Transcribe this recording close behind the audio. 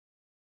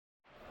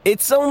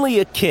It's only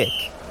a kick,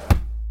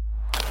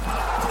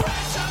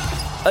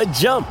 a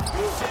jump,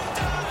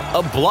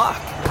 a block.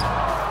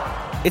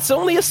 It's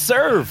only a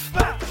serve.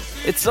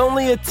 It's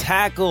only a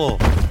tackle,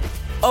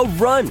 a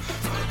run.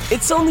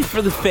 It's only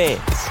for the fans.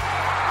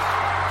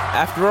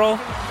 After all,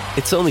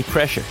 it's only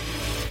pressure.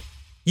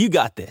 You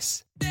got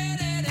this.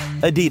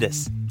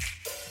 Adidas.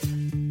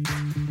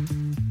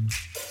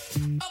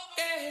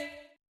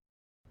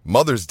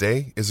 Mother's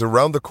Day is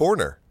around the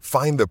corner.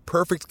 Find the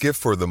perfect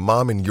gift for the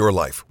mom in your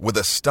life with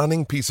a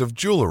stunning piece of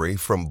jewelry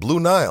from Blue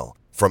Nile.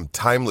 From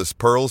timeless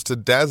pearls to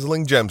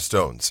dazzling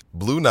gemstones,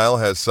 Blue Nile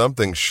has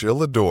something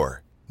she'll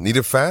adore. Need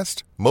it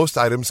fast? Most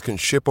items can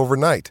ship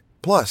overnight.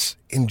 Plus,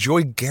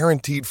 enjoy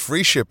guaranteed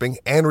free shipping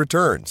and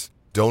returns.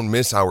 Don't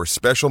miss our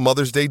special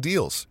Mother's Day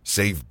deals.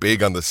 Save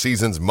big on the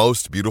season's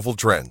most beautiful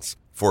trends.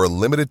 For a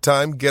limited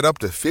time, get up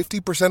to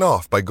 50%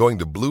 off by going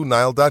to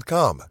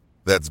BlueNile.com.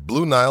 That's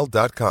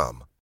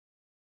BlueNile.com.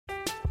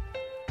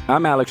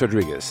 I'm Alex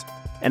Rodriguez.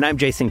 And I'm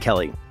Jason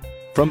Kelly.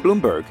 From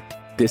Bloomberg,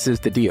 this is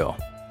The Deal.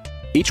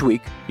 Each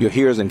week, you'll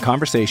hear us in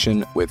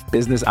conversation with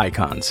business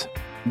icons.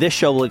 This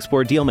show will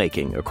explore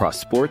deal-making across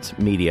sports,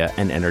 media,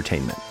 and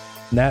entertainment.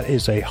 That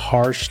is a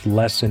harsh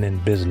lesson in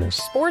business.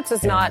 Sports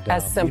is not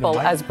as simple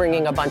as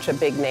bringing a bunch of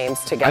big names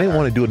together. I didn't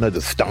want to do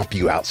another stomp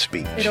you out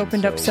speech. It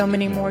opened up so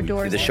many more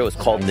doors. The show is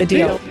called The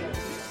Deal.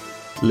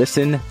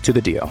 Listen to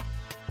The Deal.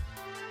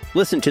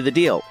 Listen to The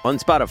Deal on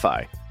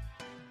Spotify.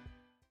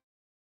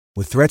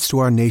 With threats to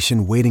our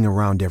nation waiting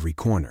around every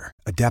corner,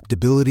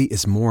 adaptability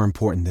is more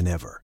important than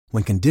ever.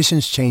 When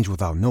conditions change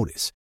without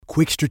notice,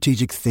 quick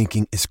strategic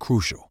thinking is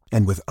crucial.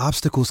 And with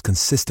obstacles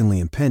consistently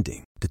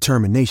impending,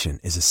 determination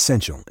is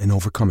essential in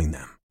overcoming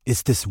them.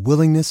 It's this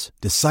willingness,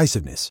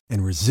 decisiveness,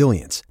 and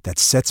resilience that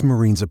sets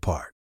Marines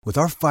apart. With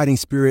our fighting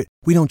spirit,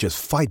 we don't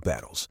just fight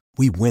battles,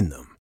 we win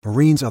them.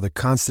 Marines are the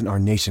constant our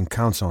nation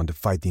counts on to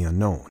fight the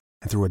unknown.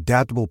 And through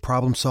adaptable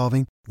problem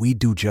solving, we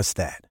do just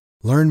that.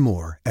 Learn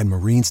more at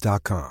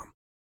Marines.com.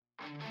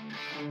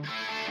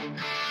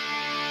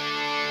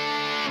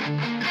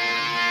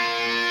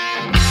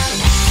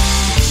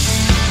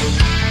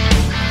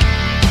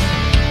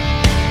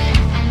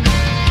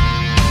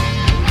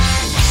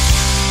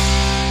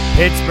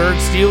 Pittsburgh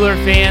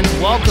Steelers fans,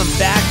 welcome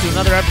back to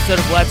another episode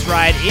of Let's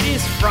Ride. It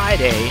is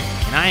Friday,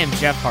 and I am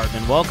Jeff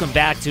Hartman. Welcome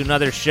back to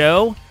another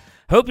show.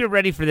 Hope you're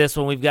ready for this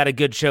one. We've got a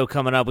good show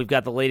coming up. We've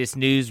got the latest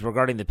news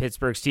regarding the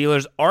Pittsburgh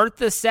Steelers.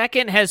 Art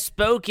II has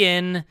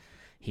spoken.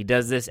 He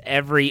does this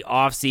every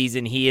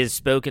offseason. He has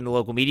spoken to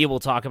local media. We'll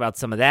talk about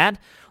some of that.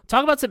 We'll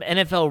talk about some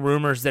NFL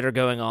rumors that are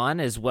going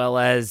on, as well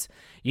as,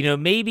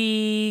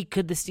 maybe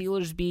could the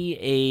Steelers be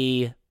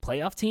a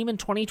playoff team in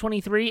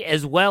 2023,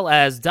 as well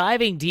as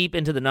diving deep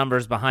into the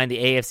numbers behind the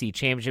AFC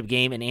Championship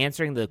game and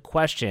answering the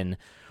question,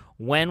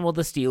 when will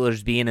the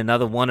Steelers be in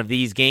another one of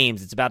these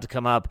games? It's about to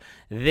come up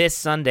this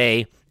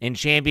Sunday in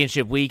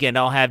Championship Weekend.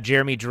 I'll have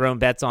Jeremy Jerome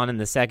Betts on in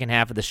the second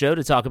half of the show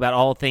to talk about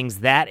all things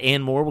that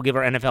and more. We'll give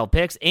our NFL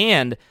picks,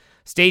 and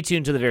stay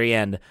tuned to the very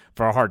end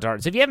for our Heart to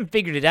Heart. So if you haven't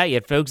figured it out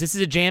yet, folks, this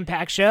is a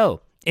jam-packed show,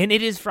 and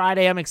it is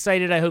Friday. I'm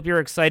excited. I hope you're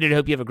excited. I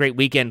hope you have a great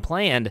weekend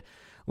planned.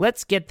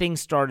 Let's get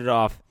things started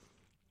off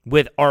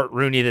with Art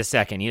Rooney II.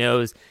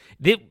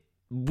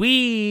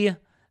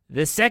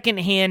 The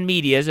secondhand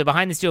media, so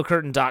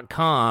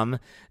BehindTheSteelCurtain.com,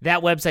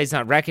 that website's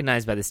not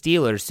recognized by the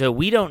Steelers, so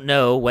we don't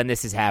know when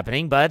this is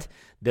happening, but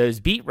those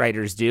beat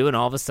writers do, and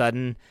all of a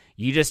sudden,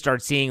 you just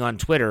start seeing on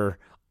Twitter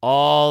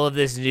all of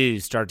this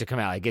news start to come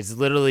out. Like, it's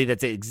literally,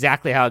 that's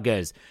exactly how it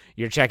goes.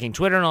 You're checking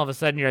Twitter, and all of a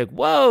sudden, you're like,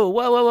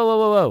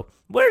 whoa.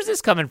 Where's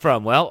this coming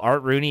from? Well,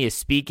 Art Rooney is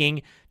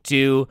speaking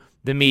to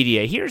the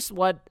media. Here's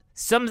what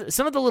some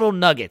of the little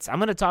nuggets. I'm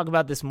going to talk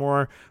about this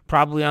more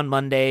probably on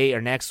Monday or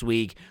next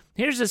week.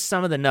 Here's just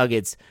some of the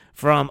nuggets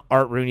from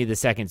Art Rooney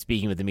II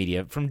speaking with the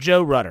media. From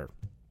Joe Rutter.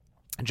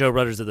 Joe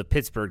Rutter's of the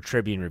Pittsburgh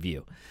Tribune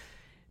Review.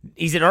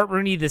 He said Art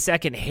Rooney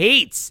II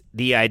hates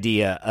the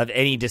idea of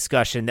any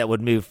discussion that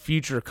would move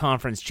future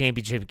conference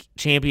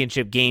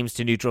championship games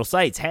to neutral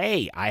sites.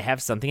 Hey, I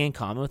have something in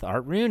common with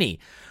Art Rooney.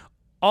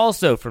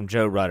 Also from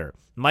Joe Rutter,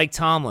 Mike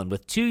Tomlin,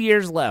 with 2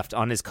 years left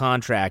on his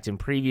contract and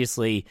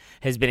previously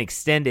has been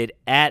extended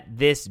at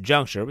this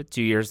juncture with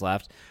 2 years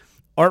left,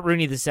 Art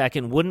Rooney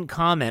II wouldn't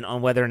comment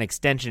on whether an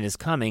extension is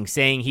coming,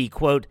 saying he,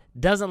 quote,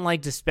 doesn't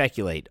like to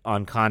speculate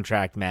on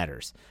contract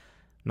matters.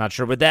 Not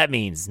sure what that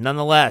means.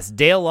 Nonetheless,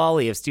 Dale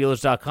Lawley of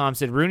Steelers.com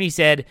said Rooney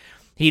said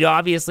he'd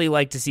obviously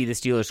like to see the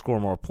Steelers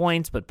score more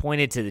points, but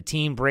pointed to the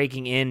team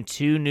breaking in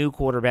 2 new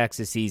quarterbacks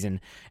this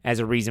season as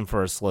a reason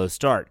for a slow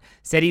start.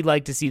 Said he'd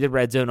like to see the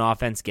red zone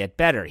offense get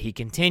better. He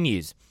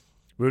continues.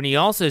 Rooney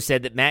also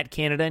said that Matt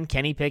Canada and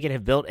Kenny Pickett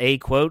have built a,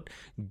 quote,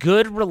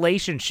 good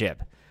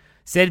relationship.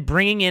 Said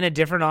bringing in a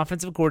different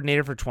offensive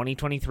coordinator for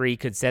 2023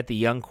 could set the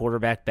young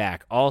quarterback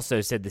back. Also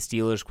said the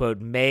Steelers,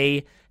 quote,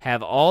 may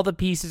have all the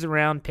pieces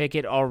around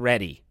Pickett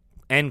already,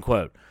 end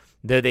quote,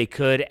 though they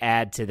could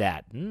add to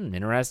that.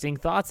 Interesting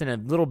thoughts and a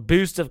little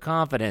boost of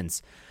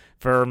confidence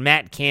for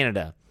Matt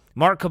Canada.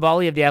 Mark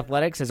Cavalli of The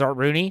Athletic says Art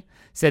Rooney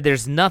said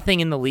there's nothing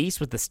in the lease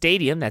with the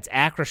stadium, that's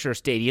Acrisure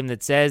Stadium,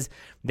 that says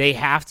they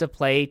have to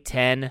play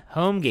 10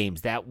 home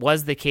games. That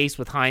was the case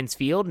with Heinz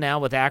Field. Now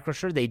with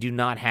Acrisure, they do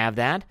not have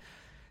that.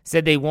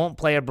 Said they won't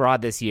play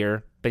abroad this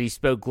year, but he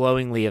spoke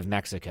glowingly of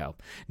Mexico.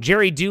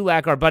 Jerry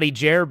Dulac, our buddy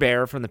Jer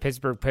Bear from the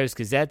Pittsburgh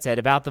Post-Gazette, said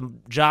about the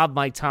job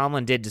Mike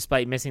Tomlin did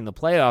despite missing the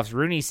playoffs.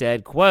 Rooney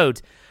said,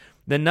 quote,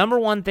 "The number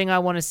one thing I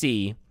want to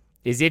see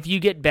is if you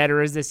get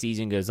better as the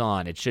season goes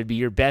on. It should be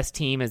your best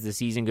team as the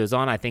season goes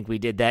on. I think we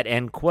did that,"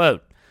 end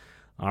quote.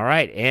 All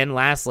right, and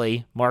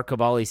lastly, Mark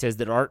Cavalli says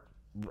that Art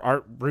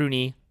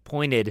Rooney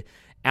pointed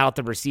out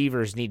the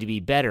receivers need to be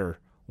better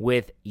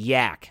with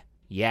YAC.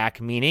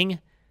 YAC meaning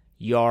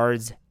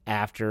yards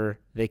after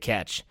the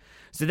catch.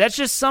 So that's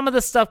just some of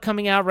the stuff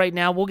coming out right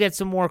now. We'll get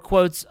some more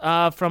quotes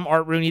from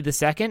Art Rooney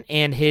II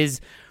and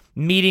his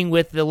meeting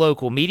with the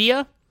local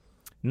media.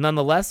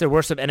 Nonetheless, there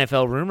were some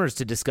NFL rumors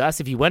to discuss.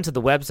 If you went to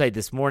the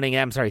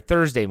website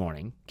Thursday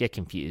morning, get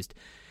confused.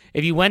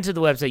 If you went to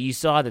the website, you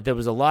saw that there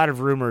was a lot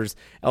of rumors,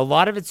 a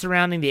lot of it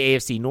surrounding the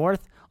AFC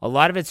North, a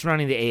lot of it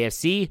surrounding the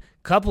AFC. A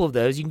couple of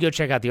those, you can go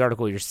check out the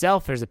article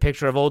yourself. There's a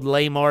picture of old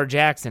Lamar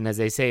Jackson, as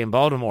they say in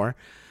Baltimore.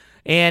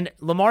 And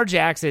Lamar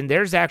Jackson,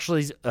 there's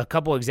actually a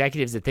couple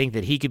executives that think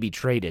that he could be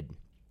traded.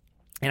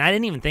 And I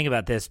didn't even think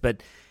about this,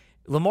 but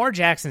Lamar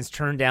Jackson's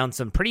turned down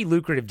some pretty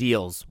lucrative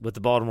deals with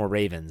the Baltimore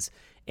Ravens.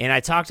 And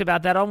I talked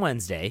about that on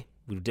Wednesday.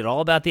 We did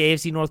all about the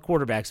AFC North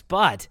quarterbacks,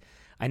 but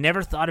I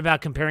never thought about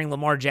comparing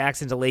Lamar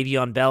Jackson to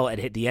Le'Veon Bell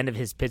at the end of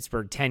his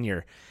Pittsburgh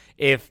tenure.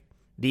 If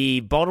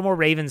the Baltimore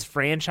Ravens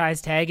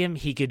franchise tag him,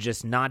 he could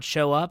just not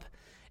show up.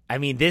 I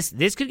mean, this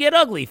could get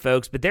ugly,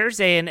 folks, but they're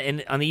saying,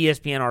 and on the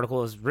ESPN article,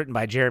 it was written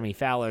by Jeremy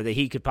Fowler, that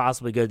he could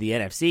possibly go to the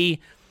NFC.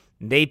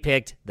 They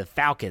picked the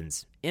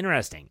Falcons.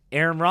 Interesting.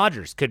 Aaron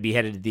Rodgers could be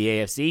headed to the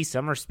AFC.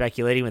 Some are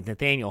speculating with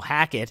Nathaniel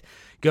Hackett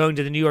going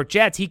to the New York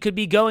Jets. He could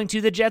be going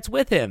to the Jets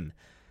with him.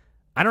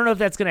 I don't know if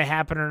that's going to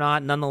happen or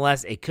not.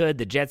 Nonetheless, it could.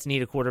 The Jets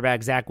need a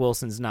quarterback. Zach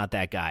Wilson's not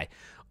that guy.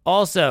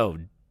 Also,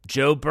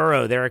 Joe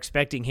Burrow, they're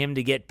expecting him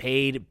to get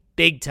paid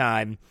big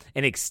time,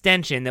 an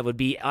extension that would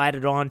be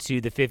added on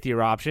to the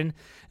fifth-year option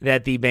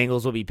that the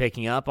Bengals will be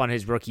picking up on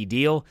his rookie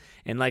deal.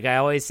 And like I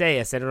always say,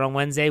 I said it on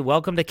Wednesday,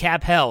 welcome to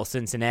cap hell,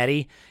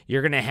 Cincinnati.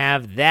 You're going to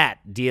have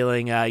that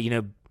dealing,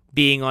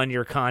 being on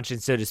your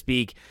conscience, so to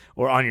speak,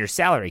 or on your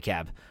salary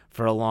cap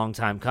for a long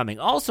time coming.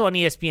 Also on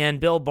ESPN,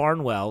 Bill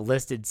Barnwell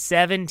listed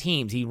 7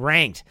 teams. He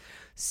ranked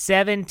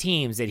 7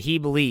 teams that he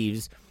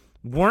believes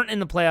weren't in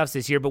the playoffs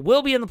this year, but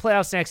will be in the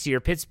playoffs next year.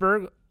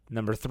 Pittsburgh,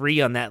 number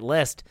 3 on that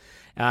list.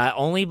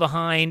 Only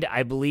behind,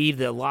 I believe,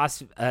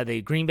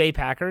 the Green Bay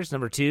Packers,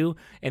 number 2,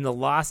 and the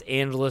Los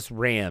Angeles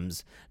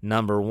Rams,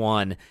 number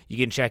 1. You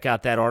can check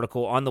out that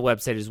article on the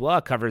website as well.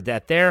 I covered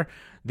that there.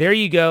 There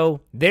you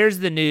go. There's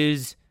the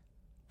news.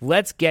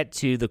 Let's get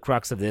to the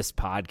crux of this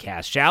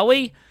podcast, shall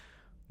we?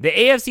 The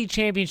AFC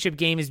Championship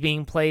game is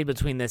being played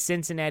between the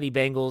Cincinnati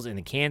Bengals and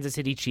the Kansas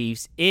City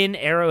Chiefs in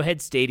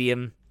Arrowhead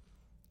Stadium.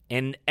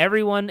 And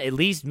everyone, at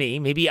least me,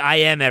 maybe I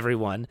am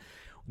everyone,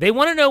 they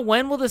want to know,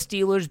 when will the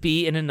Steelers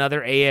be in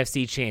another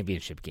AFC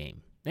Championship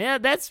game? Yeah,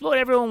 that's what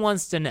everyone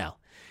wants to know.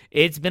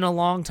 It's been a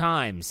long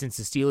time since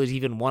the Steelers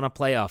even won a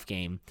playoff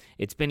game.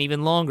 It's been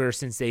even longer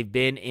since they've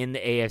been in the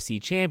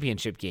AFC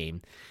Championship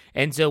game.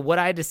 And so what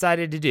I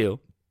decided to do,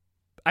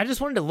 I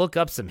just wanted to look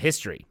up some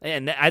history.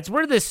 And that's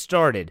where this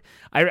started.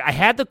 I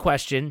had the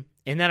question,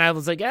 and then I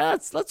was like,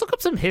 let's look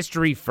up some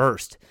history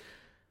first.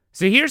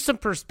 So here's some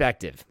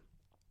perspective.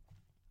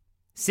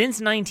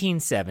 Since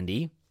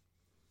 1970,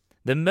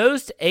 the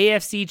most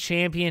AFC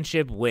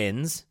Championship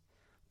wins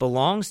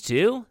belongs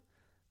to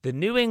the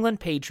New England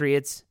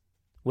Patriots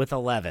with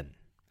 11.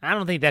 I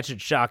don't think that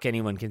should shock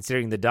anyone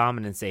considering the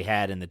dominance they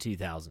had in the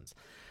 2000s.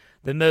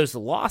 The most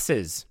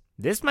losses,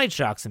 this might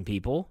shock some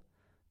people,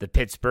 the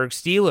Pittsburgh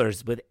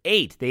Steelers with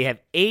 8. They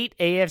have 8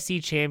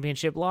 AFC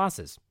Championship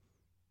losses.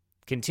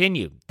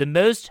 Continue. The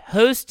most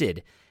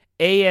hosted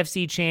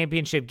AFC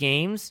Championship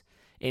games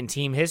in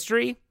team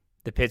history,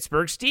 the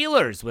Pittsburgh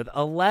Steelers with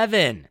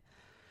 11.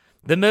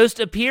 The most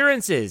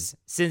appearances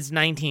since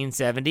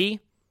 1970,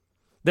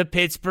 the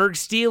Pittsburgh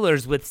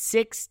Steelers with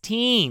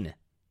 16.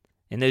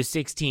 In those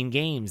 16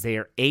 games, they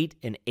are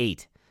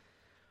 8-8.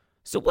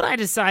 So what I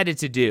decided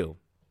to do,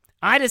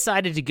 I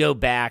decided to go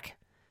back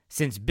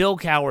since Bill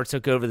Cowher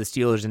took over the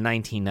Steelers in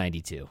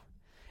 1992.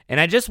 And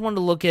I just wanted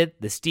to look at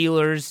the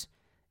Steelers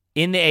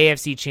in the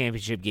AFC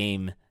Championship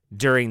game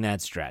during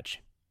that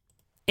stretch.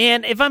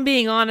 And if I'm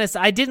being honest,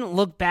 I didn't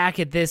look back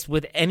at this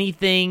with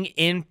anything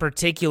in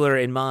particular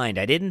in mind.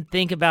 I didn't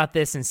think about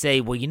this and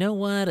say, well, you know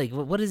what? Like,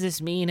 what does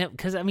this mean?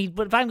 Because, I mean,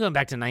 if I'm going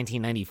back to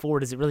 1994,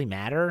 does it really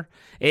matter?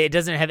 It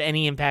doesn't have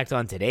any impact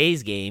on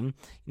today's game.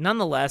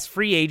 Nonetheless,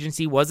 free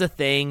agency was a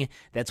thing.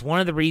 That's one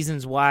of the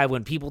reasons why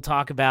when people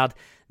talk about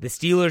the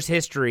Steelers'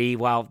 history,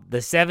 while the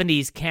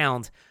 70s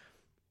count,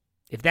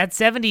 if that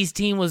 70s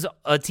team was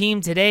a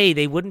team today,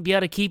 they wouldn't be able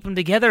to keep them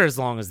together as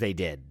long as they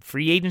did.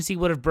 Free agency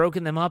would have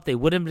broken them up. They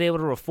wouldn't have been able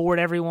to afford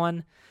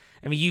everyone.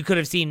 I mean, you could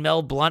have seen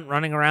Mel Blount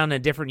running around in a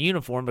different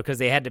uniform because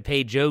they had to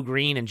pay Joe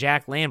Green and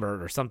Jack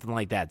Lambert or something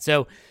like that.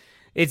 So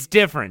it's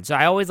different. So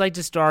I always like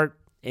to start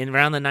in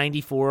around the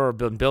 94 or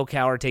when Bill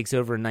Cowher takes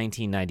over in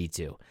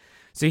 1992.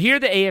 So here are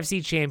the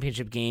AFC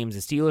Championship games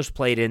the Steelers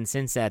played in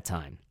since that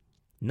time.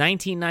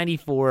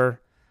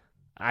 1994,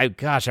 I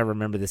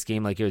remember this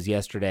game like it was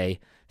yesterday.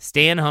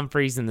 Stan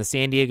Humphries and the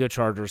San Diego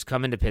Chargers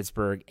come into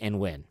Pittsburgh and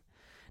win.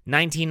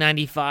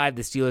 1995,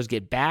 the Steelers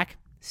get back,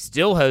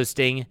 still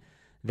hosting.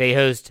 They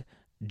host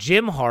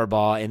Jim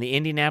Harbaugh and the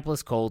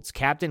Indianapolis Colts.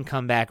 Captain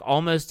comeback,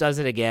 almost does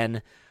it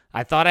again.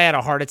 I thought I had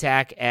a heart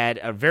attack at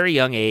a very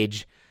young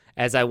age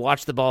as I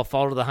watched the ball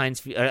fall to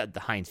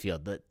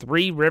the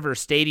Three River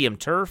Stadium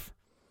turf.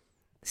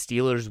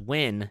 Steelers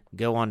win,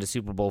 go on to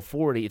Super Bowl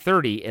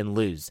 30, and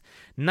lose.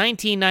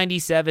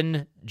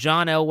 1997,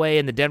 John Elway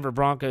and the Denver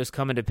Broncos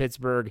come into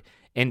Pittsburgh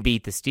and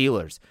beat the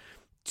Steelers.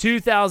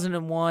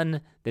 2001,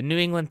 the New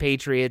England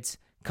Patriots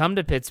come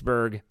to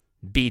Pittsburgh,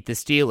 beat the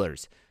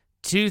Steelers.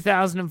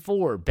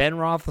 2004, Ben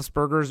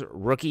Roethlisberger's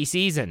rookie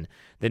season.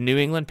 The New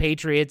England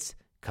Patriots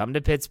come to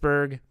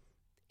Pittsburgh,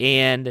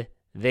 and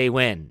they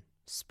win.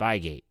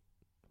 Spygate.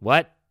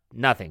 What?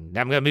 Nothing.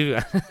 I'm going to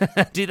move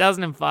on.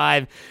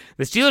 2005,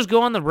 the Steelers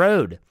go on the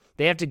road.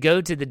 They have to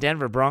go to the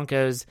Denver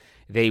Broncos.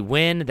 They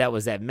win. That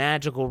was that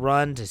magical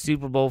run to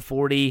Super Bowl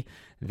 40.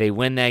 They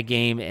win that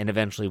game and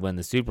eventually win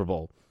the Super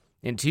Bowl.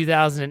 In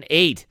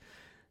 2008,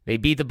 they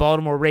beat the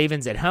Baltimore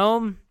Ravens at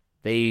home.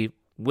 They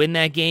win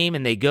that game,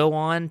 and they go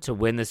on to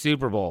win the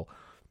Super Bowl.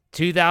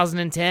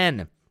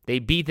 2010, they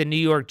beat the New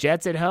York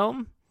Jets at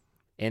home,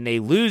 and they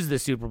lose the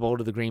Super Bowl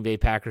to the Green Bay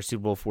Packers,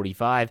 Super Bowl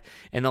 45.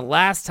 And the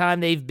last time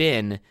they've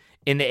been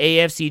in the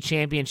AFC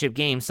Championship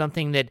game,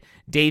 something that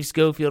Dave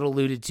Schofield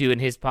alluded to in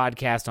his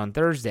podcast on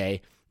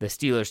Thursday, the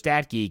Steelers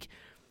Stat Geek,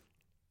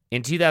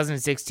 in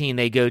 2016,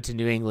 they go to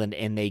New England,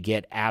 and they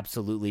get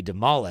absolutely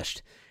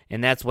demolished.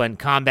 And that's when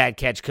combat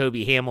catch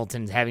Kobe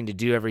Hamilton's having to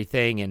do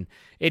everything, and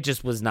it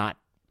just was not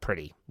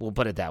pretty. We'll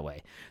put it that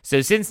way.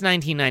 So since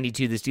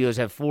 1992, the Steelers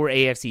have 4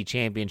 AFC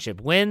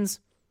Championship wins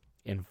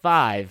and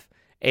 5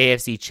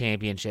 AFC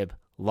Championship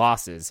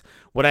losses.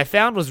 What I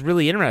found was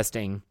really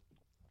interesting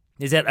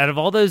is that out of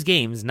all those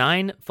games,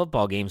 9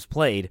 football games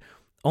played,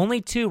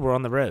 only 2 were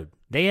on the road.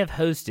 They have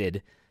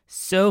hosted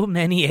so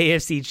many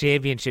AFC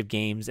Championship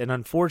games, and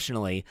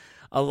unfortunately,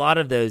 a lot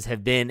of those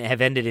have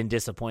ended in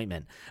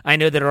disappointment. I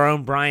know that our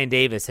own Brian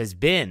Davis has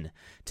been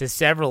to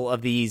several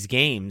of these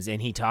games,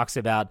 and he talks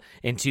about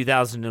in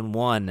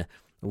 2001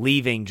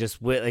 leaving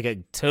just with like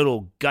a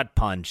total gut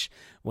punch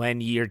when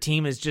your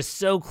team is just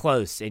so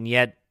close and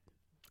yet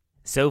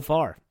so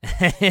far,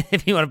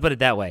 if you want to put it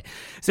that way.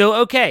 So,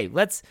 okay,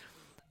 let's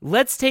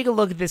take a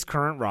look at this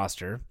current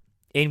roster.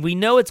 And we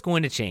know it's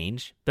going to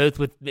change, both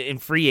in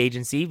free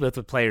agency, both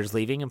with players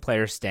leaving and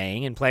players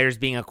staying and players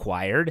being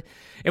acquired.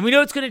 And we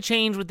know it's going to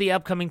change with the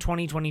upcoming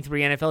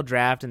 2023 NFL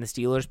Draft and the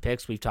Steelers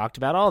picks. We've talked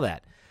about all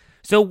that.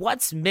 So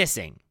what's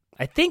missing?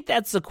 I think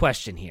that's the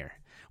question here.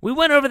 We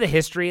went over the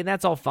history, and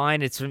that's all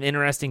fine. It's some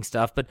interesting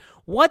stuff. But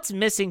what's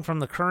missing from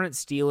the current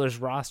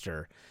Steelers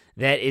roster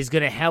that is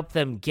going to help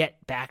them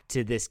get back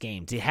to this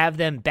game, to have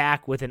them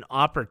back with an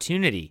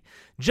opportunity,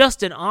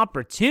 just an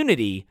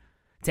opportunity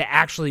to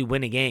actually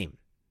win a game?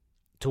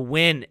 To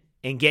win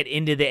and get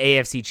into the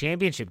AFC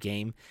Championship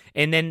game,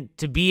 and then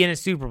to be in a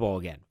Super Bowl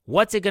again.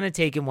 What's it going to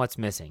take and what's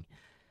missing?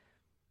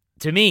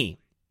 To me,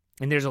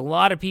 and there's a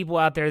lot of people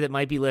out there that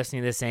might be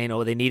listening to this saying,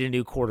 oh, they need a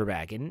new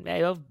quarterback. And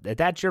if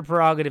that's your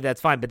prerogative,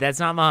 that's fine, but that's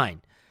not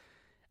mine.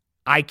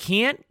 I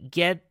can't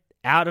get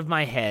out of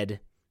my head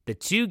the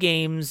 2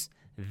 games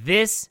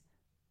this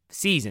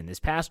season,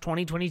 this past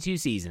 2022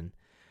 season,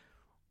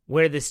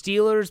 where the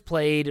Steelers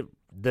played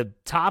the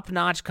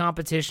top-notch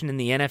competition in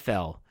the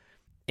NFL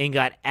and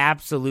got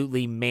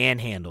absolutely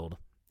manhandled.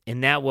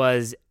 And that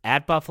was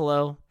at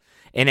Buffalo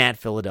and at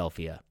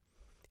Philadelphia.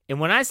 And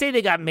when I say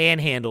they got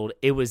manhandled,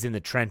 it was in the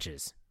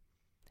trenches.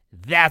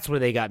 That's where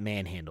they got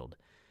manhandled.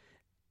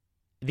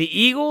 The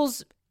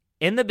Eagles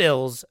and the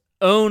Bills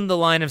owned the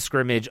line of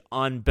scrimmage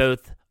on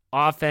both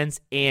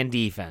offense and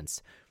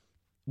defense.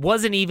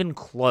 Wasn't even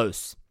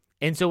close.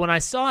 And so when I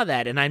saw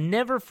that, and I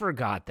never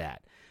forgot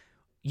that,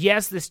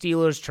 yes, the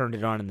Steelers turned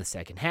it on in the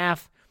second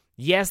half.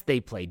 Yes, they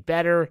played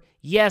better.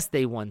 Yes,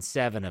 they won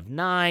 7 of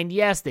 9.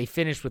 Yes, they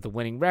finished with a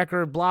winning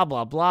record, blah,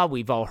 blah, blah.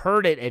 We've all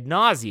heard it ad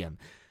nauseum.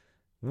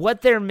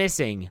 What they're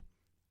missing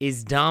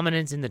is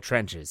dominance in the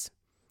trenches.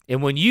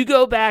 And when you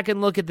go back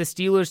and look at the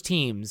Steelers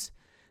teams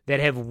that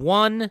have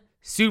won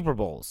Super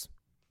Bowls,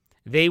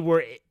 they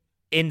were,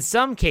 in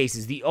some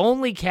cases, the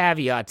only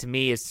caveat to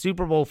me is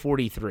Super Bowl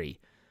 43,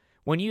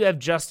 when you have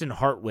Justin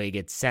Hartwig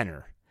at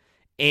center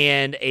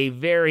and a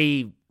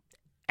very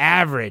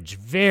average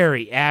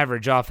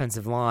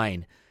offensive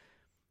line.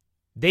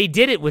 They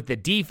did it with the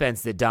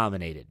defense that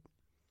dominated.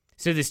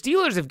 So the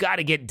Steelers have got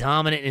to get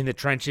dominant in the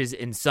trenches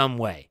in some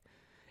way.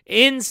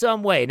 In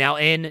some way. Now,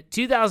 in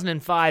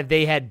 2005,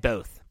 they had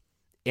both.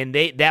 And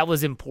that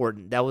was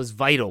important. That was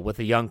vital with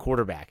a young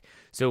quarterback.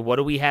 So what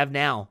do we have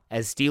now?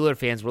 As Steeler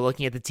fans, we're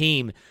looking at the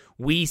team.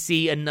 We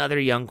see another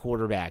young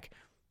quarterback.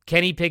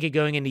 Kenny Pickett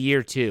going into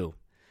year 2.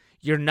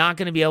 You're not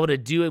going to be able to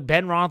do it.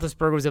 Ben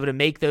Roethlisberger was able to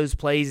make those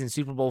plays in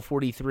Super Bowl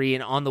 43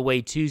 and on the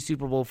way to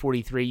Super Bowl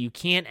 43. You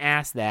can't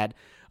ask that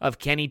of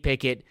Kenny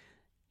Pickett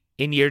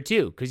in year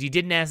 2 because you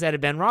didn't ask that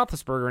of Ben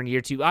Roethlisberger in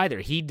year 2 either.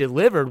 He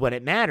delivered when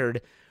it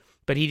mattered,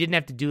 but he didn't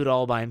have to do it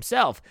all by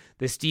himself.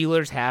 The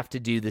Steelers have to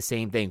do the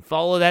same thing.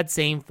 Follow that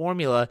same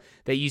formula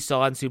that you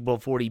saw in Super Bowl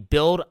 40.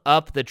 Build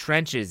up the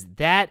trenches.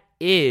 That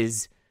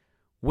is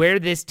where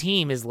this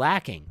team is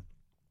lacking.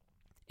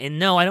 And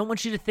no, I don't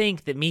want you to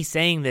think that me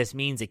saying this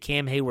means that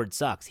Cam Hayward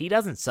sucks. He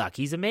doesn't suck.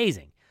 He's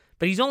amazing.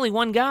 But he's only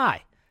one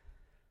guy.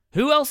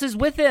 Who else is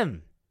with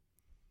him?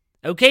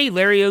 Okay,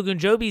 Larry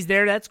Ogunjobi's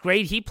there. That's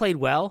great. He played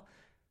well.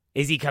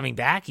 Is he coming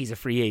back? He's a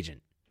free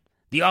agent.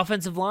 The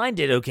offensive line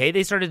did okay.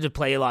 They started to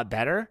play a lot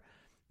better.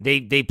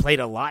 They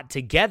played a lot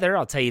together,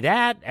 I'll tell you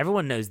that.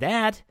 Everyone knows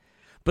that.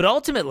 But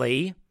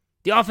ultimately,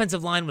 the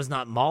offensive line was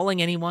not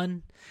mauling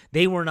anyone.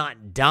 They were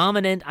not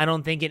dominant, I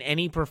don't think, in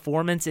any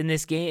performance in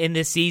this game, in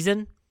this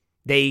season.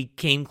 They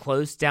came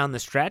close down the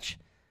stretch.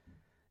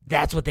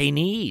 That's what they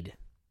need.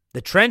 The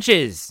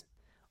trenches.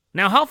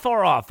 Now, how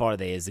far off are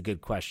they is a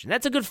good question.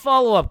 That's a good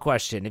follow-up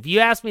question. If you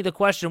ask me the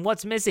question,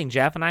 what's missing,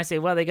 Jeff? And I say,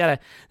 well, they have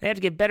to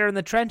get better in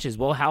the trenches.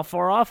 Well, how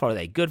far off are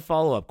they? Good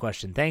follow-up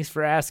question. Thanks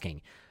for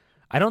asking.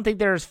 I don't think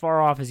they're as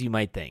far off as you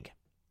might think.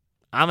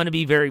 I'm going to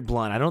be very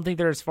blunt. I don't think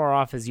they're as far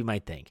off as you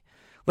might think.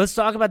 Let's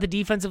talk about the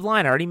defensive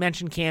line. I already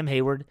mentioned Cam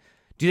Hayward.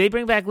 Do they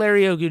bring back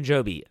Larry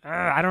Ogunjobi?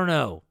 I don't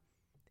know.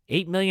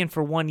 $8 million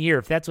for 1 year,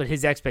 if that's what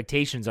his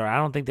expectations are, I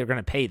don't think they're going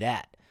to pay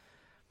that.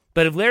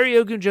 But if Larry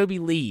Ogunjobi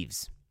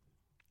leaves,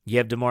 you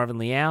have DeMarvin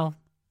Leal,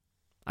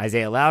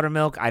 Isaiah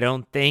Loudermilk. I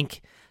don't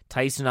think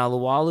Tyson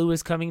Alualu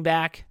is coming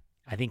back.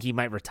 I think he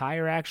might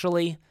retire,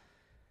 actually.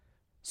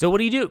 So what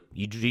do?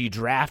 You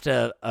draft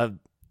a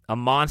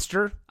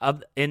monster?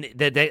 And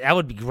that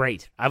would be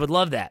great. I would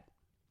love that.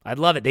 I'd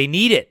love it. They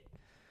need it.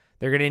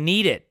 They're going to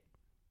need it.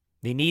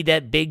 They need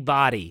that big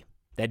body,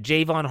 that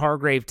Javon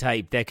Hargrave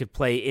type that could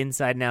play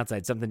inside and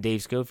outside, something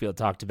Dave Schofield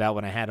talked about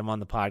when I had him on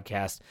the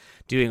podcast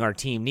doing our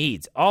team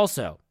needs.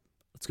 Also,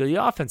 let's go to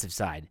the offensive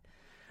side.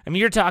 I mean,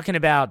 you're talking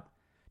about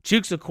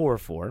Chuks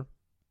Okorafor,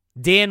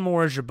 Dan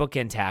Moore as your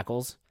bookend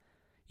tackles.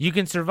 You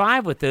can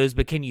survive with those,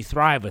 but can you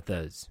thrive with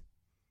those?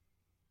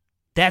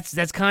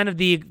 That's kind of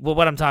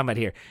what I'm talking about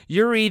here.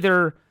 You're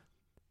either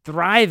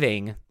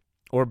thriving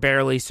or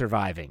barely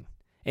surviving.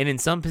 And in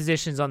some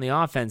positions on the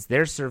offense,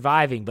 they're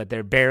surviving, but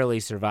they're barely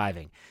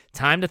surviving.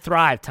 Time to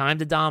thrive, time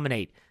to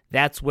dominate.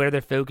 That's where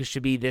their focus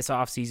should be this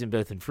offseason,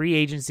 both in free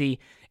agency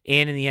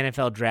and in the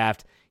NFL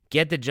draft.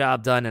 Get the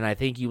job done, and I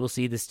think you will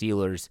see the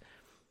Steelers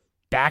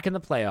back in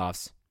the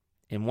playoffs.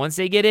 And once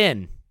they get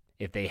in,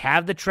 if they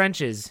have the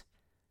trenches,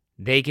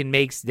 they can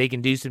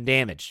do some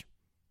damage.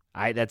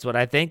 That's what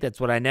I think.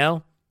 That's what I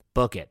know.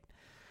 Book it.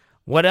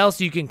 What else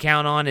you can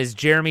count on is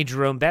Jeremy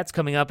Jerome Betts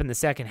coming up in the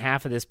second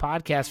half of this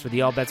podcast for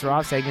the All Bets Are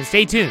Off segment.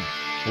 Stay tuned.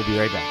 We'll be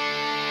right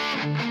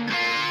back.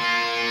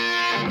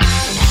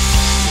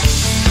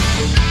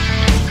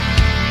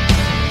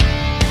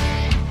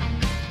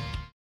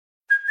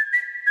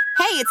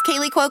 Hey, it's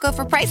Kaylee Cuoco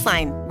for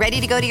Priceline.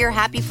 Ready to go to your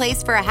happy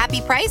place for a happy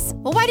price?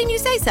 Well, why didn't you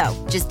say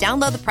so? Just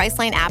download the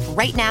Priceline app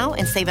right now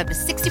and save up to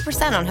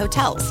 60% on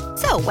hotels.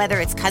 So whether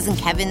it's Cousin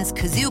Kevin's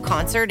Kazoo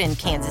Concert in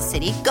Kansas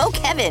City, go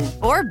Kevin,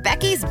 or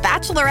Becky's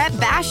Bachelorette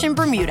Bash in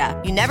Bermuda,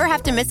 you never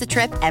have to miss a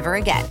trip ever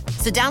again.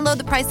 So download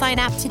the Priceline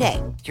app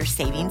today. Your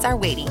savings are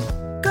waiting.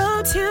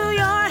 Go to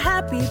your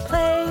happy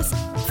place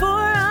for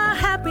a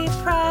happy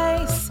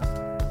price.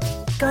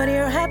 Go to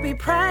your happy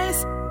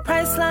price,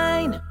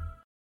 Priceline.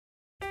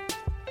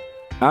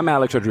 I'm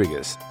Alex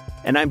Rodriguez.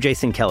 And I'm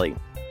Jason Kelly.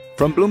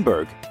 From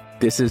Bloomberg,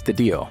 this is The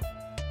Deal.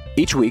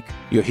 Each week,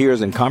 you'll hear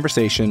us in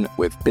conversation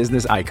with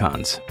business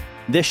icons.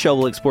 This show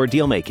will explore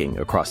deal-making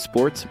across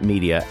sports,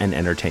 media, and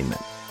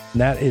entertainment.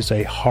 That is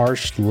a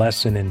harsh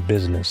lesson in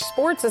business.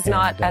 Sports is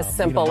not as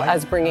simple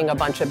as bringing a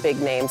bunch of big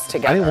names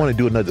together. I didn't want to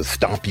do another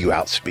stomp you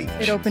out speech.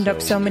 It opened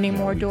up so many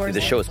more doors.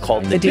 The show is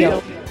called The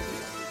Deal.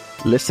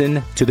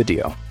 Listen to The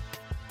Deal.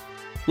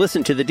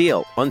 Listen to The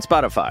Deal on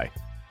Spotify.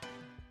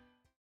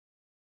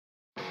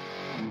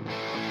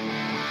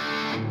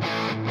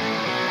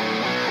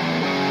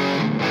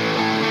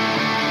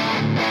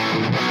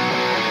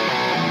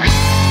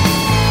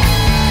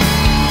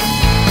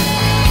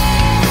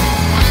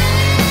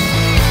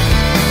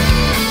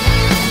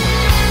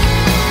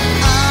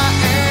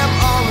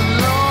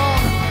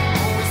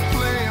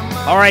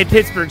 All right,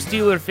 Pittsburgh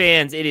Steelers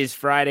fans, it is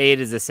Friday.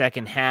 It is the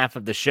second half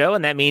of the show,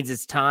 and that means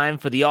it's time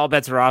for the All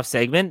Bets Are Off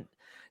segment.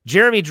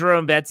 Jeremy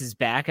Jerome Betts is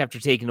back after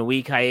taking a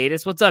week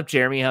hiatus. What's up,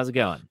 Jeremy? How's it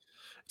going?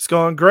 It's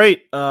going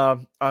great. I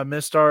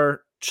missed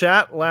our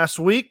chat last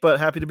week, but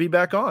happy to be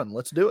back on.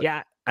 Let's do it.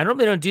 Yeah, I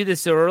normally don't do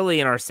this so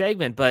early in our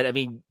segment, but I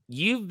mean,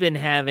 you've been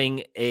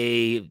having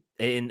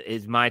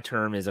my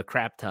term is a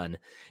crap ton.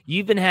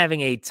 You've been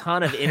having a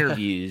ton of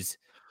interviews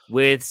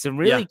with some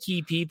really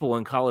key people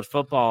in college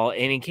football.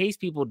 And in case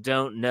people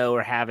don't know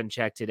or haven't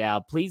checked it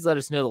out, please let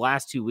us know the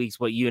last 2 weeks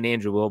what you and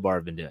Andrew Wilbar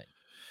have been doing.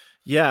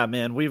 Yeah,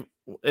 man,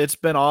 It's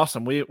been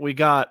awesome. We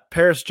got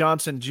Paris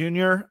Johnson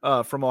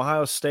Jr. From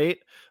Ohio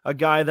State, a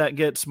guy that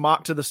gets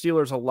mocked to the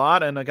Steelers a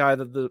lot, and a guy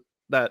that the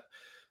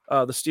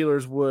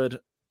Steelers would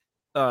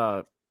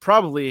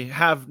probably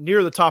have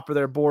near the top of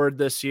their board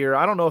this year.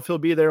 I don't know if he'll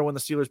be there when the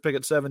Steelers pick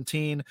at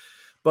 17,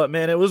 but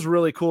man, it was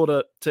really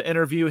cool to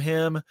interview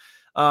him.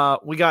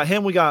 We got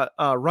him. We got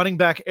running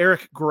back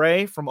Eric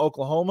Gray from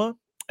Oklahoma,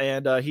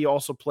 and he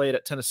also played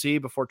at Tennessee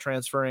before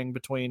transferring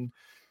between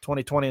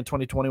 2020 and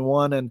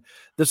 2021. And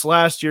this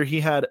last year,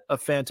 he had a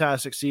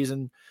fantastic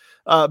season.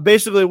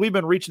 Basically, we've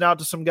been reaching out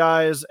to some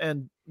guys,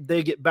 and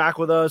they get back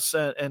with us,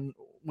 and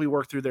we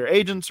work through their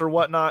agents or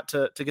whatnot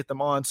to get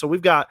them on. So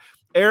we've got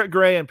Eric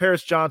Gray and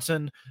Paris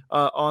Johnson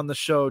on the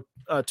show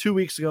 2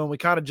 weeks ago, and we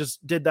kind of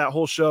just did that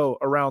whole show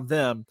around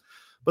them.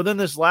 But then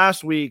this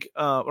last week,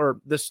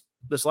 or this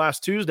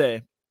last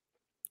Tuesday,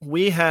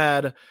 we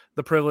had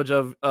the privilege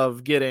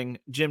of getting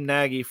Jim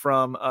Nagy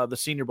from the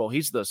Senior Bowl.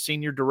 He's the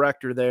senior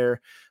director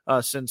there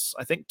since,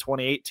 I think,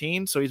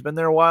 2018. So he's been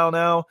there a while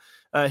now.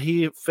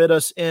 He fit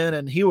us in,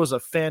 and he was a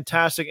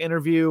fantastic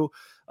interview.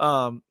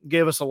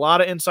 Gave us a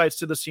lot of insights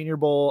to the Senior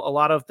Bowl, a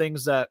lot of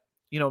things that,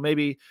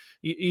 maybe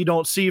you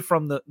don't see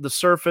from the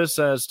surface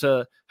as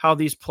to how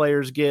these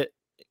players get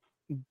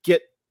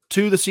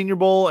to the Senior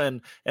Bowl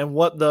and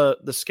what the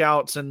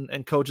scouts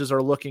and coaches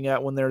are looking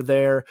at when they're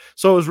there.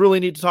 So it was really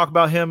neat to talk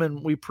about him,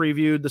 and we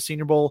previewed the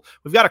Senior Bowl.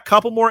 We've got a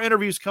couple more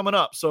interviews coming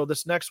up. So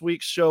this next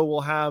week's show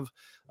will have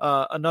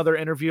another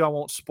interview. I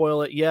won't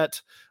spoil it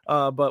yet,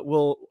 but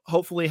we'll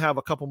hopefully have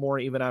a couple more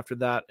even after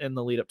that in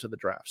the lead up to the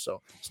draft.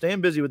 So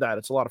staying busy with that.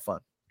 It's a lot of fun.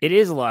 It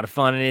is a lot of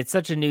fun, and it's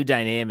such a new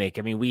dynamic.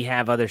 I mean, we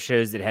have other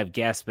shows that have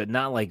guests, but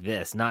not like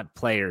this, not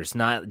players,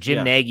 not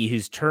Jim Nagy,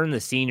 who's turned the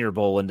Senior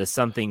Bowl into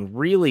something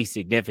really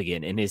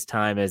significant in his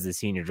time as the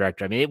senior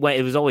director. I mean, it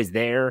was always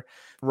there.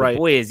 Right.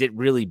 Boy, has it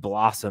really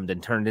blossomed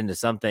and turned into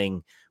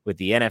something with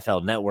the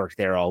NFL Network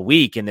there all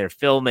week, and they're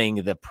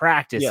filming the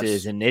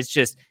practices, and it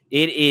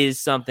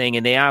is something.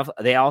 And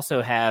they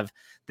also have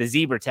the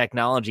Zebra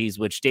Technologies,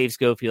 which Dave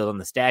Schofield on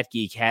the Stat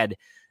Geek had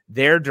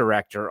their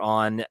director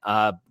on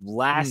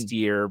last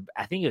year.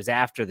 I think it was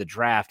after the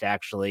draft,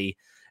 actually.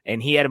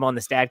 And he had him on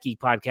the Stat Geek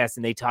podcast,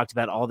 and they talked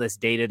about all this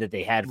data that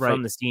they had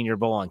from the Senior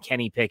Bowl on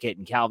Kenny Pickett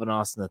and Calvin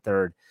Austin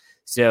III.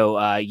 So,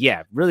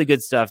 really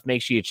good stuff.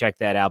 Make sure you check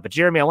that out. But,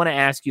 Jeremy, I want to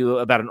ask you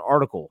about an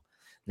article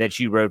that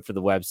you wrote for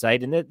the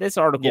website. And this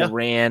article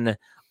ran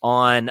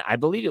on, I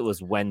believe it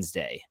was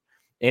Wednesday.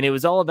 And it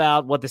was all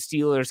about what the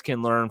Steelers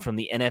can learn from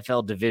the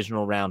NFL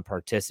divisional round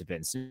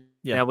participants.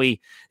 Now, the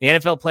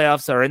NFL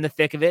playoffs are in the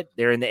thick of it.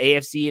 They're in the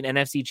AFC and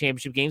NFC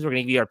championship games. We're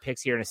going to give you our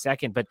picks here in a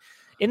second. But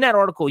in that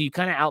article, you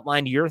kind of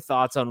outlined your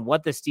thoughts on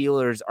what the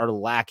Steelers are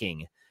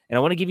lacking. And I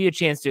want to give you a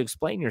chance to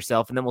explain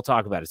yourself, and then we'll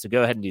talk about it. So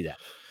go ahead and do that.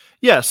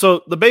 Yeah,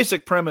 so the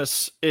basic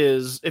premise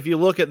is if you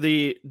look at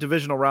the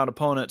divisional round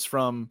opponents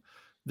from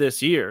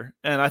this year,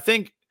 and I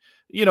think,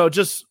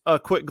 just a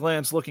quick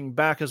glance looking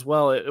back as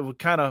well, it would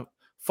kind of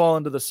fall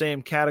into the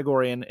same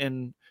category.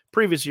 In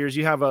previous years,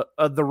 you have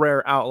the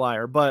rare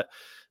outlier, but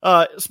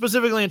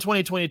specifically in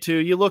 2022,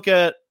 you look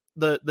at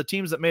the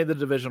teams that made the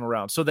divisional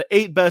round. So the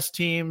 8 best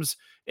teams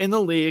in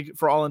the league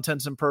for all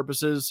intents and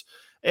purposes.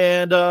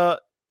 And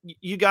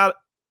you got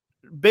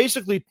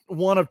basically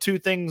one of two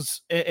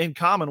things in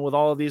common with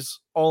all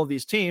of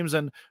these teams.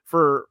 And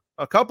for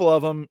a couple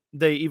of them,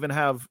 they even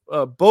have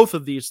both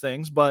of these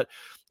things, but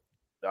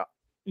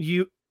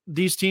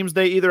these teams,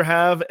 they either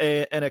have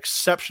an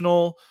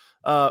exceptional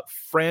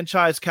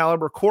franchise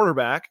caliber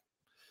quarterback,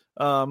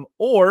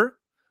 or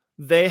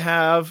they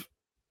have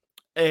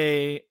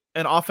an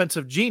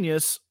offensive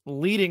genius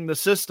leading the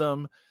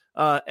system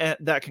and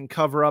that can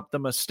cover up the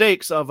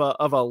mistakes of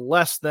a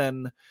less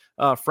than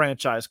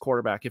franchise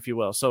quarterback, if you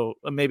will. So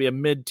maybe a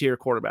mid-tier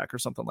quarterback or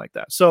something like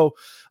that. So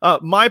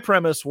my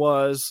premise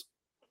was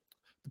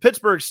the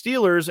Pittsburgh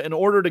Steelers, in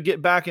order to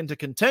get back into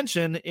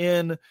contention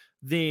in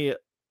the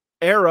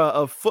era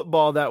of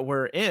football that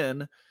we're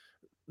in,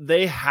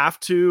 they have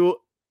to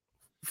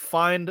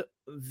find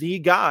the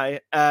guy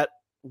at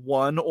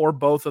one or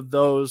both of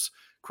those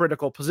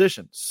critical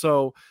positions.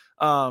 So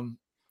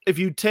if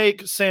you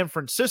take San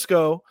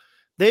Francisco,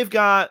 they've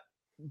got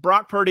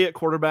Brock Purdy at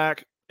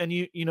quarterback, and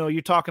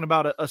you're talking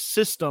about a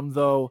system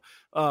though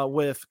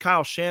with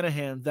Kyle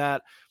Shanahan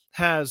that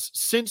has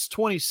since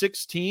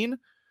 2016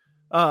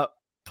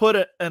 put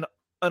an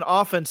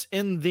offense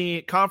in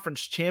the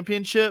conference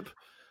championship.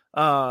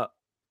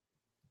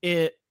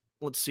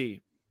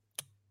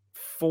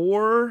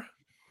 Four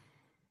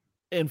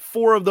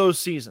of those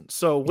seasons.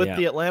 So with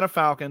the Atlanta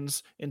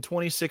Falcons in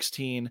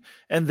 2016,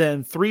 and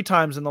then 3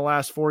 times in the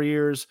last 4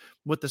 years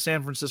with the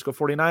San Francisco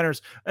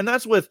 49ers. And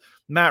that's with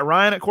Matt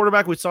Ryan at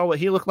quarterback. We saw what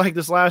he looked like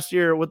this last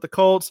year with the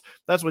Colts.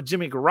 That's with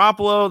Jimmy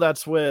Garoppolo.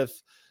 That's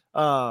with,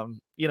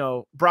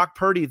 Brock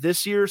Purdy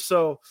this year.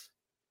 So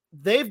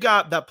they've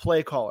got that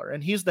play caller,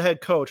 and he's the head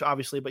coach,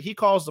 obviously, but he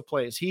calls the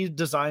plays. He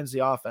designs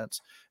the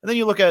offense. And then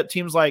you look at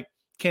teams like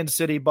Kansas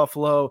City,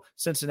 Buffalo,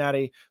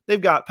 Cincinnati.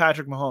 They've got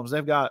Patrick Mahomes.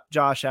 They've got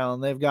Josh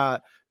Allen. They've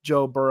got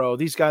Joe Burrow,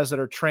 these guys that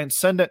are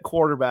transcendent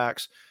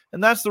quarterbacks.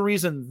 And that's the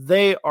reason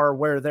they are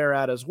where they're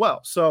at as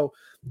well. So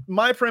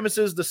my premise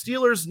is the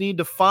Steelers need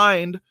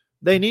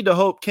to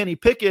hope Kenny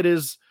Pickett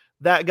is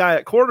that guy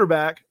at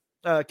quarterback,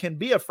 can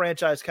be a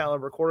franchise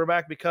caliber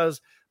quarterback, because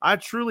I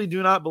truly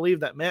do not believe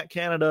that Matt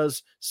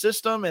Canada's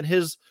system and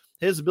his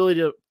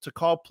ability to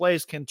call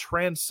plays can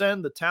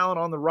transcend the talent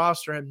on the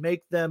roster and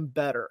make them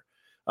better.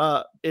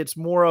 It's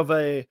more of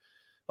if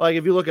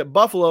you look at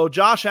Buffalo,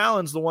 Josh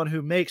Allen's the one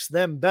who makes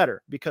them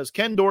better, because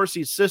Ken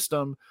Dorsey's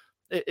system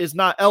is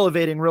not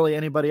elevating really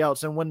anybody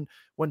else. And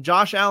when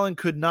Josh Allen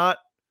could not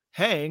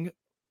hang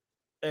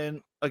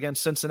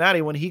against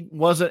Cincinnati, when he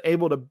wasn't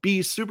able to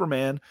be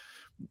Superman,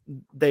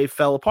 they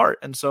fell apart.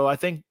 And so I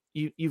think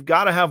you've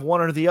got to have one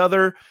or the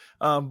other.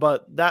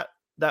 But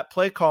that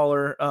play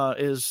caller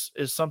is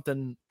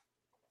something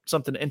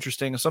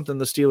interesting, something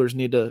the Steelers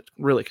need to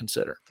really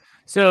consider.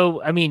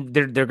 So, I mean,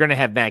 they're going to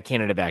have Matt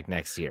Canada back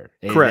next year.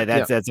 Correct.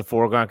 That's a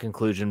foregone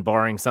conclusion,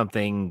 barring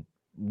something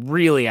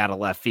really out of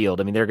left field.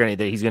 I mean,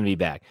 he's going to be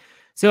back.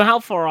 So how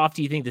far off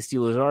do you think the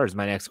Steelers are is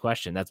my next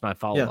question. That's my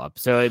follow-up.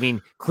 So, I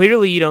mean,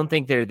 clearly you don't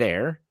think they're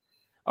there.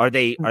 Are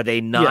they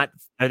not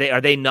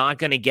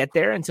going to get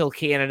there until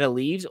Canada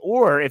leaves?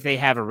 Or if they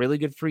have a really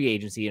good free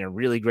agency and a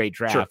really great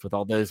draft with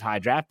all those high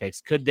draft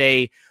picks, could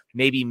they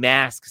maybe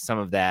mask some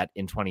of that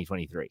in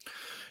 2023?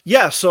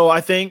 Yeah. So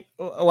I think,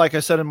 like I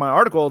said in my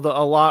article,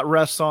 a lot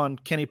rests on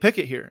Kenny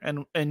Pickett here.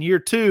 And year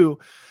two,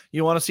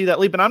 you want to see that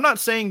leap. And I'm not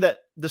saying that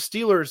the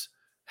Steelers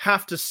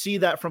have to see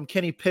that from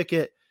Kenny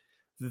Pickett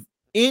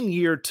in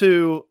year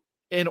two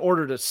in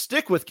order to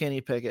stick with Kenny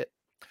Pickett,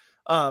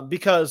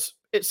 because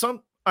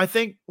I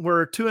think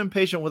we're too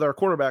impatient with our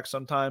quarterbacks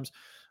sometimes.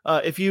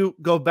 If you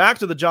go back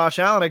to the Josh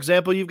Allen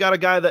example, you've got a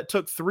guy that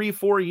took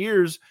 3-4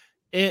 years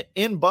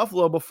in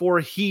Buffalo before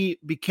he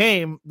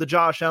became the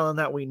Josh Allen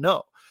that we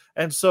know.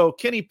 And so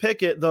Kenny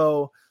Pickett,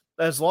 though,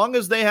 as long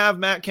as they have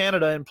Matt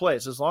Canada in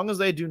place, as long as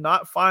they do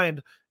not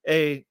find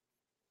a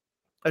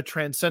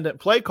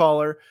transcendent play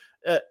caller,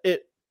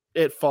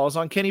 it falls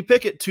on Kenny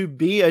Pickett to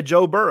be a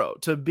Joe Burrow,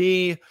 to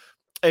be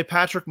a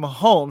Patrick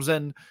Mahomes,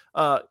 and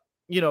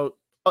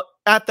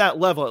at that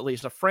level, at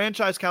least a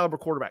franchise caliber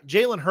quarterback.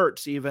 Jalen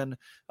Hurts, even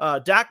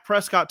Dak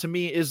Prescott, to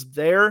me, is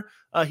there.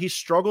 He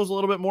struggles a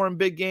little bit more in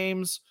big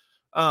games,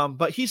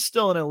 but he's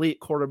still an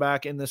elite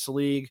quarterback in this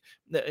league.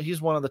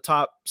 He's one of the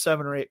top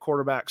 7 or 8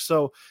 quarterbacks.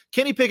 So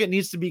Kenny Pickett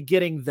needs to be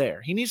getting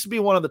there. He needs to be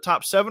one of the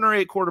top 7 or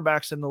 8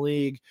 quarterbacks in the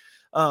league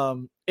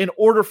in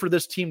order for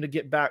this team to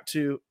get back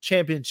to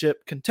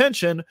championship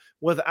contention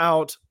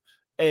without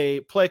a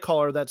play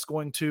caller that's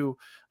going to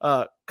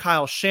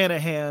Kyle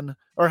Shanahan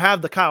or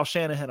have the Kyle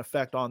Shanahan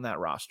effect on that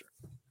roster.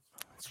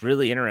 It's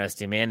really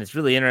interesting, man. It's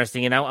really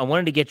interesting. And I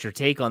wanted to get your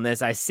take on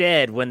this. I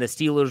said when the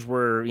Steelers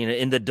were,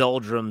 in the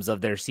doldrums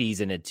of their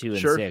season at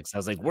 2-6, I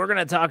was like, we're going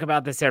to talk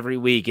about this every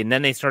week. And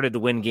then they started to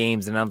win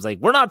games. And I was like,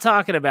 we're not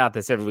talking about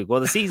this every week.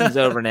 Well, the season's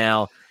over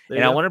now.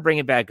 And I want to bring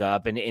it back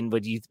up. And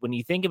when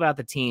you think about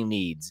the team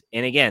needs,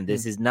 and again,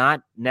 this is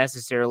not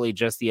necessarily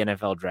just the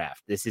NFL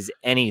draft.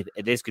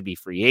 This could be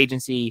free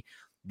agency.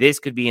 This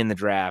could be in the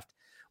draft.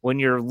 When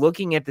you're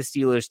looking at the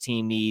Steelers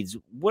team needs,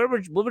 what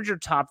would your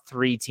top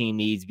 3 team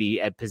needs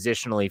be at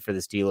positionally for the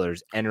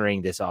Steelers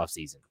entering this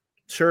offseason?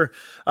 Sure.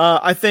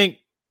 I think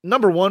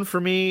number 1 for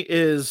me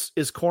is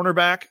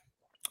cornerback.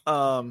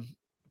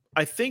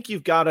 I think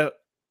you've got to,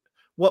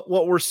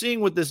 what we're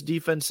seeing with this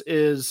defense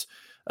is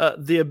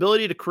the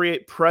ability to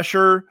create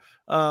pressure,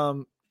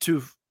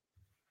 to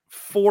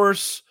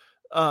force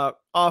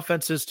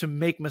offenses to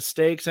make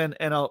mistakes, and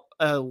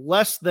a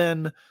less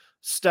than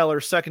stellar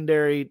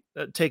secondary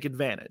take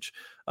advantage.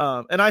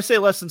 And I say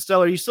less than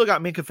stellar. You still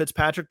got Minkah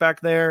Fitzpatrick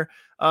back there,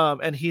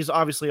 and he's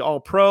obviously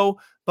all pro.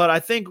 But I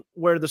think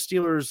where the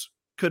Steelers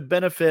could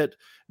benefit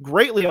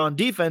greatly on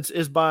defense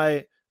is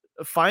by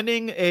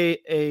finding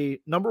a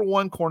number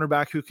 1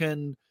 cornerback who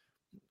can,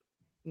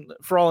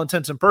 for all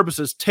intents and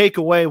purposes, take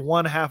away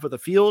one half of the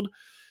field.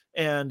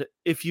 And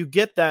if you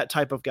get that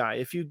type of guy,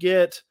 if you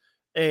get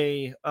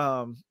a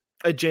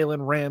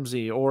Jalen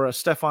Ramsey or a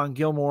Stephon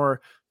Gilmore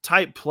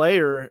type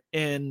player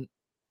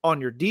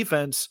on your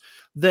defense,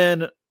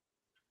 then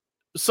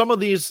some of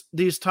these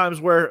times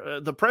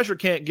where the pressure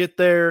can't get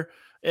there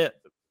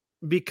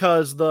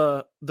because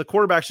the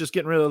quarterback's just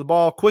getting rid of the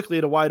ball quickly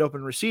to wide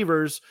open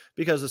receivers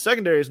because the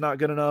secondary is not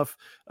good enough.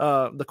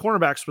 The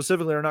cornerbacks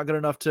specifically are not good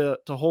enough to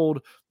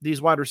hold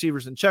these wide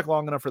receivers in check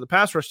long enough for the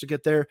pass rush to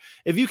get there.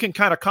 If you can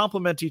kind of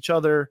complement each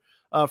other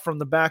from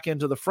the back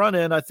end to the front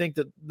end, I think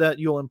that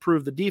you'll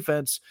improve the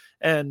defense,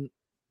 and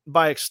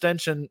by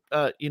extension,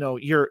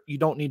 you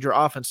don't need your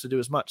offense to do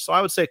as much. So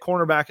I would say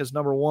cornerback is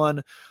number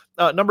 1.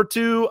 Number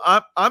 2,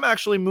 I'm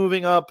actually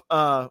moving up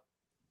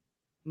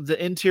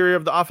the interior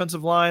of the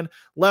offensive line.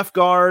 Left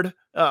guard,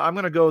 I'm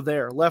going to go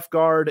there. Left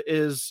guard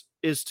is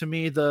to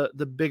me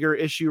the bigger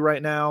issue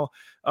right now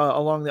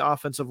along the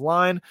offensive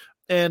line,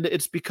 and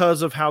it's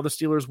because of how the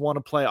Steelers want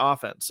to play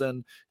offense.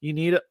 And you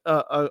need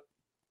a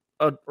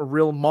a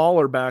real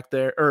mauler back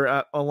there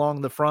or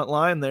along the front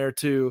line there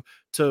to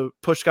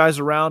push guys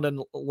around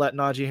and let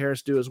Najee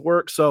Harris do his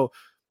work. So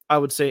I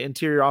would say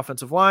interior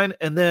offensive line.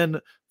 And then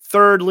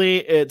thirdly,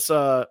 it's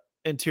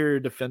interior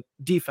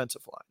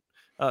defensive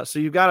line. So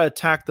you've got to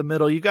attack the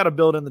middle. You've got to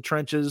build in the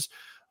trenches.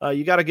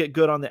 You got to get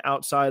good on the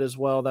outside as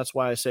well. That's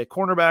why I say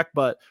cornerback,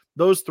 but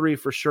those three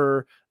for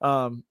sure.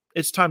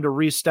 It's time to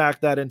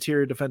restack that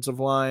interior defensive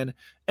line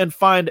and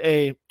find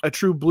a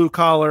true blue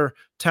collar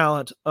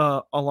talent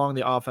along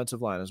the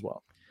offensive line as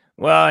well.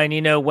 Well,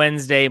 and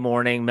Wednesday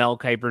morning, Mel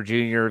Kiper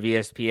Jr. of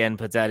ESPN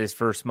puts out his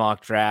first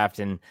mock draft,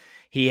 and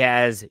he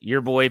has your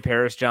boy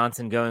Paris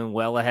Johnson going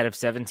well ahead of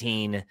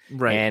 17.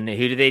 Right. And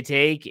who do they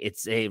take?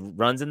 It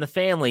runs in the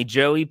family,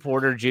 Joey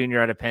Porter Jr.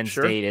 out of Penn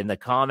State. And the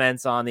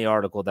comments on the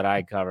article that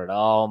I covered,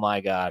 oh my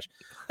gosh,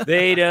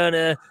 they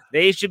don't.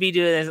 They should be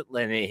doing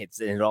this.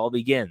 And it all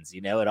begins.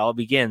 It all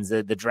begins.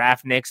 The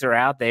draft nicks are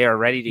out. They are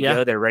ready to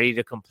go. They're ready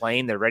to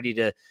complain. They're ready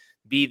to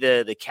be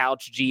the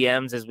couch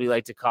GMs, as we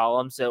like to call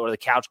them. So, or the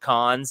couch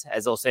cons,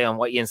 as they'll say on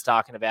What Yin's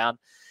talking about.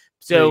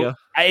 So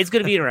it's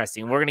going to be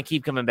interesting. We're going to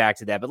keep coming back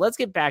to that. But let's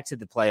get back to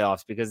the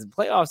playoffs, because the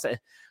playoffs,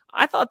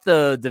 I thought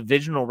the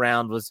divisional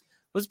round was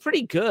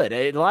pretty good.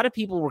 A lot of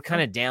people were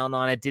kind of down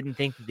on it, didn't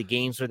think that the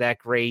games were that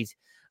great.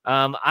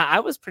 I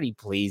was pretty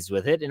pleased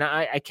with it, and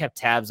I kept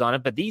tabs on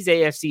it. But these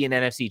AFC and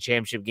NFC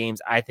championship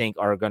games, I think,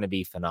 are going to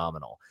be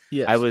phenomenal.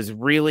 Yes. I was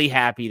really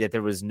happy that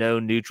there was no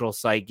neutral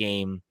site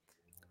game.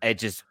 It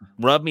just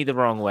rubbed me the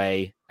wrong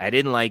way. I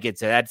didn't like it,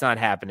 so that's not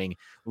happening.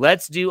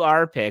 Let's do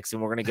our picks,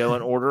 and we're going to go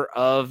in order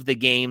of the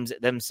games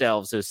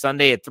themselves. So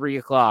Sunday at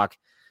 3:00,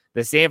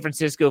 the San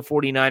Francisco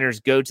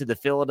 49ers go to the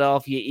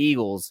Philadelphia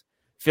Eagles.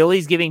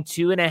 Philly's giving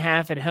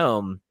 2.5 at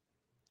home.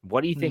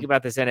 What do you think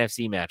about this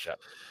NFC matchup?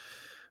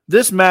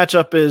 This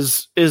matchup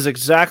is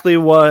exactly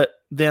what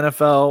the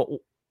NFL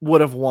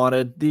would have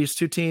wanted. These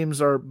two teams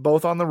are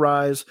both on the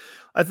rise.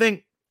 I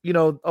think,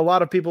 a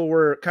lot of people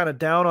were kind of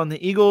down on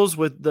the Eagles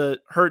with the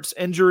Hurts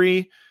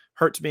injury,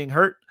 Hurts being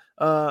hurt,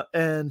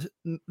 and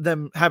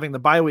them having the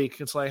bye week.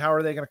 It's like, how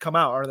are they going to come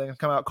out? Are they going to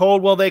come out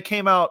cold? Well, they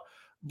came out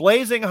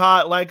blazing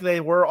hot like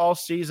they were all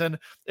season.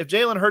 If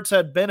Jalen Hurts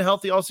had been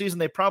healthy all season,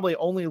 they probably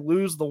only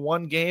lose the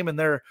one game, and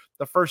they're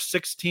the first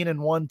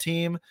 16-1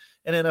 team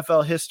in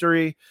NFL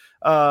history.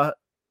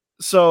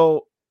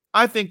 So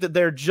I think that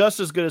they're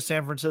just as good as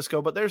San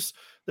Francisco, but there's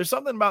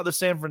something about the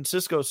San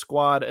Francisco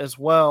squad as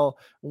well.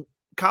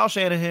 Kyle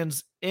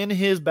Shanahan's in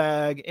his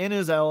bag, in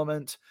his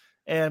element,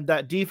 and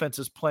that defense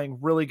is playing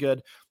really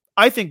good.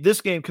 I think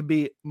this game could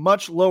be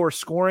much lower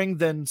scoring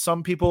than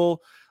some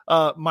people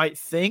might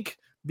think,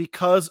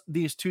 because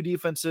these two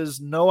defenses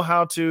know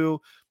how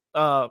to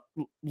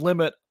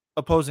limit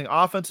opposing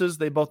offenses.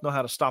 They both know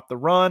how to stop the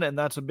run, and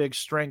that's a big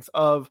strength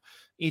of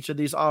each of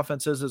these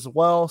offenses as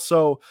well.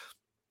 So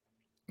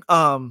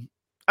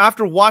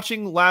after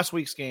watching last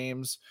week's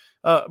games,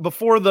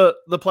 before the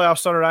playoffs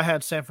started, I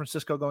had San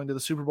Francisco going to the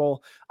Super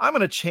Bowl. I'm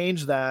going to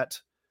change that.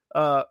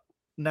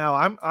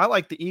 Now I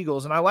like the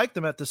Eagles, and I like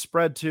them at the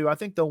spread too. I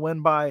think they'll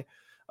win by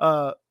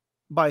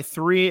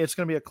 3. It's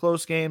going to be a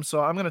close game.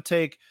 So I'm going to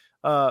take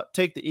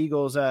the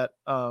Eagles at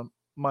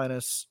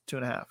minus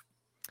 2.5.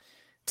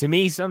 To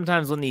me,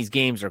 sometimes when these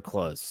games are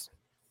close,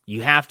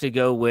 you have to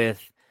go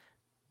with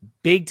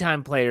big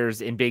time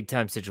players in big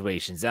time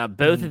situations. Now,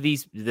 both of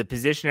these, the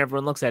position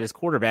everyone looks at is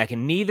quarterback,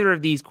 and neither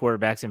of these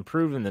quarterbacks have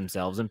proven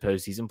themselves in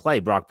postseason play.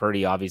 Brock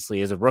Purdy,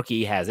 obviously, as a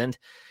rookie, hasn't,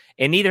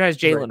 and neither has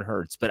Jalen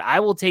Hurts. But I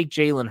will take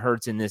Jalen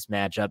Hurts in this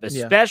matchup,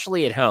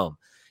 especially at home.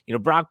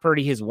 Brock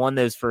Purdy has won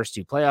those first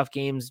 2 playoff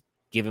games.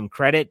 Give him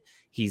credit.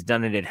 He's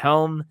done it at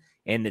home,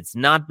 and it's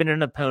not been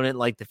an opponent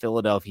like the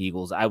Philadelphia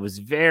Eagles. I was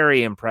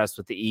very impressed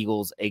with the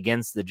Eagles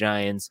against the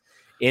Giants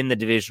in the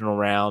divisional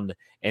round.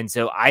 And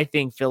so I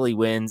think Philly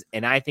wins,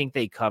 and I think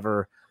they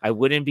cover. I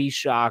wouldn't be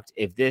shocked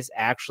if this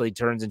actually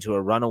turns into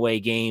a runaway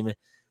game.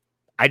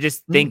 I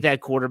just think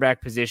that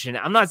quarterback position,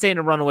 I'm not saying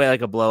a runaway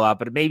like a blowout,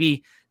 but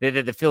maybe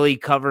that the Philly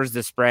covers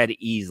the spread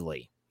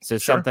easily. So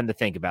something to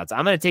think about. So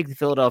I'm going to take the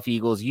Philadelphia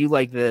Eagles. You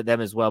like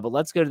them as well, but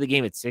let's go to the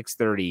game at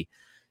 6:30.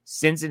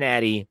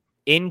 Cincinnati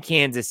in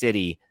Kansas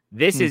City.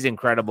 This is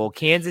incredible.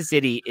 Kansas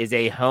City is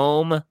a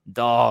home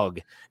dog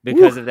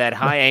because of that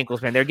high ankle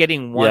sprain. They're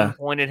getting 1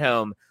 point at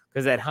home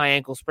because that high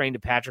ankle sprain to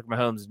Patrick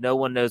Mahomes. No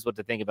one knows what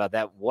to think about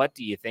that. What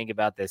do you think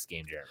about this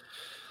game, Jared?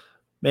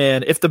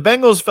 Man, if the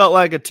Bengals felt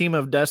like a team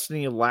of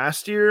destiny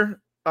last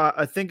year,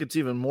 I think it's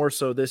even more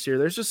so this year.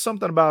 There's just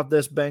something about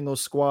this Bengals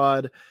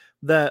squad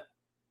that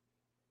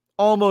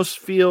almost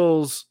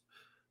feels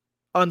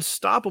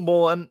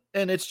unstoppable, and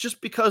it's just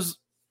because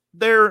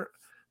their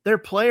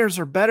players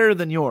are better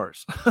than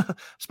yours,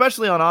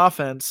 especially on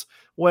offense,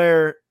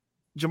 where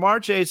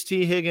Jamar Chase,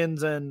 T.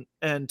 Higgins,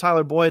 and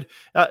Tyler Boyd,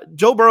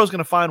 Joe Burrow is going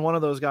to find one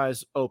of those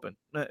guys open.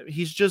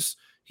 He's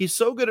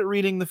so good at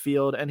reading the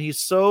field, and he's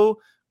so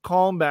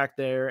calm back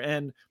there.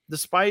 And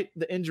despite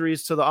the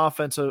injuries to the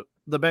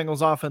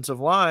Bengals offensive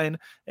line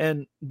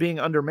and being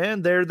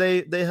undermanned there,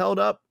 they held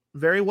up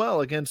very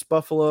well against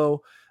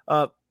Buffalo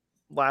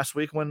last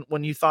week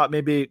when you thought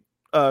maybe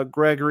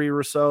Gregory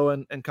Rousseau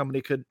and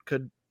company could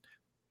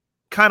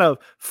kind of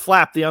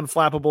flap the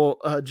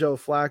unflappable Joe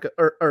Flacco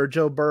or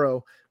Joe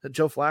Burrow.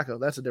 Joe Flacco,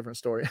 that's a different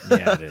story.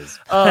 Yeah, it is.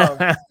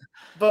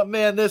 But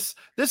man, this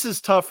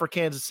is tough for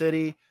Kansas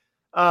City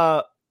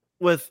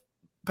with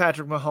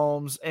Patrick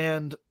Mahomes,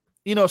 and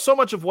so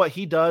much of what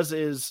he does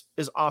is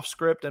off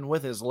script and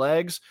with his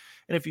legs.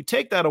 And if you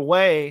take that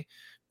away,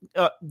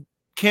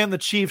 can the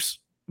Chiefs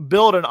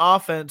build an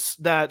offense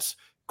that's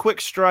quick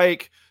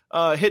strike,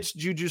 hits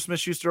Juju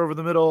Smith-Schuster over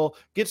the middle,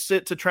 gets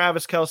it to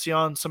Travis Kelce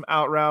on some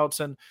out routes,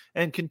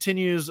 and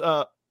continues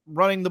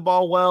running the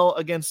ball well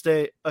against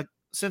a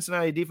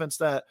Cincinnati defense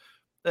that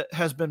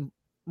has been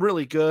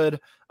really good?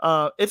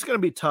 It's going to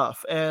be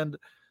tough. And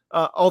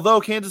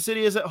although Kansas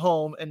City is at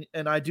home,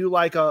 and I do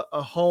like a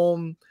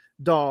home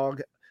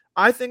dog,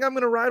 I think I'm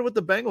going to ride with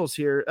the Bengals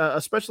here,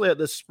 especially at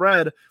this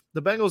spread.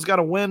 The Bengals got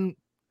to win.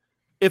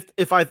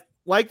 If I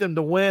like them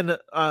to win,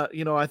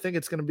 I think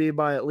it's going to be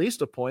by at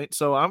least a point.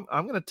 So I'm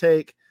going to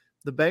take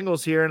the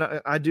Bengals here,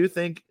 and I do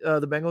think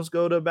the Bengals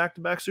go to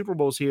back-to-back Super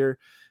Bowls here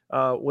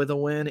with a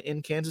win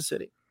in Kansas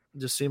City. It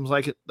just seems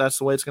like that's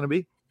the way it's going to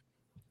be.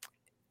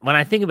 When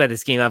I think about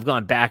this game, I've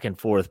gone back and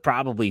forth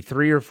probably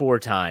 3 or 4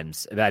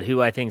 times about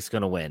who I think is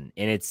going to win,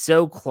 and it's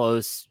so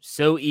close,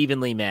 so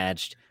evenly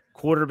matched.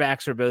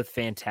 Quarterbacks are both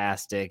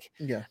fantastic.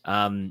 Yeah.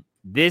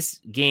 This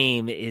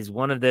game is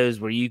one of those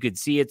where you could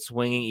see it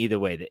swinging either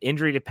way. The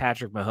injury to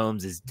Patrick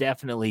Mahomes is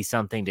definitely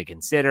something to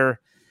consider.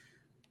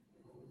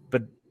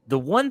 But the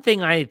one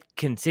thing I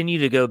continue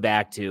to go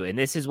back to, and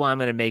this is why I'm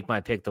going to make my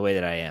pick the way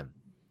that I am,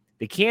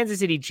 the Kansas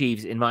City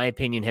Chiefs, in my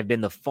opinion, have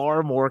been the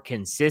far more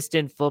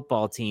consistent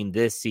football team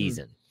this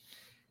season.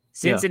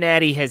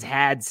 Cincinnati has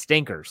had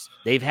stinkers.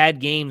 They've had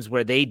games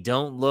where they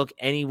don't look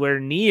anywhere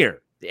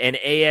near an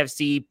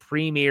AFC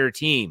premier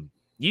team.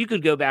 You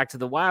could go back to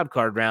the wild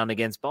card round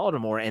against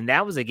Baltimore, and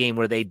that was a game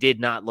where they did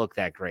not look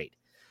that great.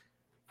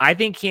 I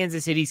think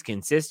Kansas City's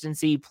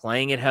consistency,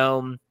 playing at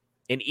home,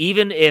 and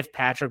even if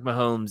Patrick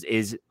Mahomes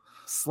is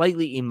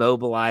slightly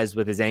immobilized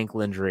with his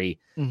ankle injury,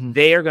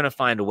 they are going to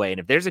find a way. And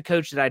if there's a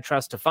coach that I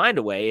trust to find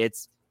a way,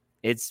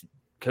 it's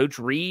Coach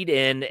Reed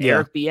and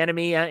Eric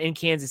Bieniemy in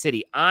Kansas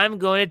City. I'm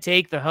going to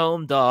take the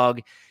home dog.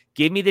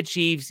 Give me the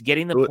Chiefs,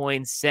 getting the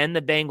points, send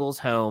the Bengals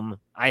home.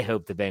 I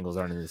hope the Bengals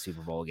aren't in the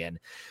Super Bowl again.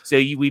 So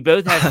we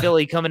both have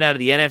Philly coming out of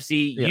the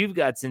NFC. Yeah. You've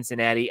got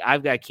Cincinnati.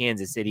 I've got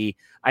Kansas City.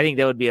 I think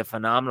that would be a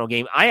phenomenal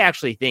game. I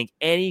actually think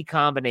any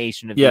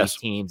combination of these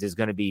teams is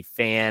going to be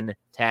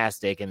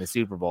fantastic in the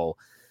Super Bowl.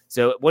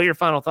 So what are your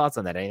final thoughts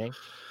on that? Anything?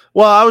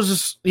 Well, I was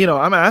just,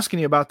 I'm asking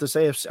you about this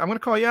AFC. I'm going to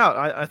call you out.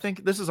 I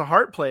think this is a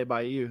heart play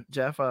by you,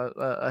 Jeff,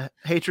 a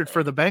hatred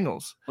for the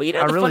Bengals. Well,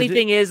 the funny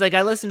thing is,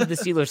 I listened to the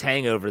Steelers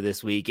Hangover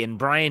this week, and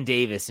Brian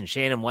Davis and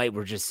Shannon White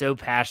were just so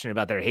passionate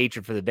about their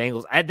hatred for the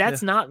Bengals.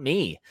 That's not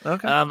me.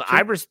 Okay.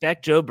 I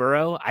respect Joe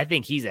Burrow. I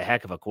think he's a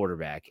heck of a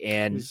quarterback.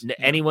 And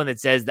anyone that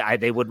says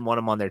that they wouldn't want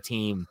him on their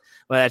team,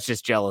 well, that's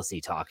just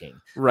jealousy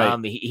talking. Right.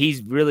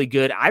 He's really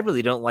good. I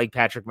really don't like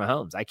Patrick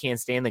Mahomes. I can't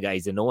stand the guy.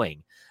 He's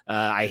annoying.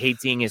 I hate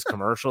seeing his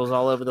commercials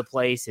all over the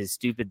place, his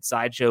stupid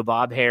sideshow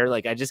bob hair.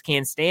 I just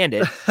can't stand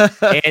it.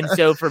 And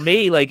so for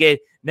me,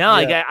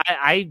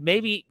 I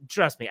maybe,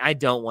 trust me, I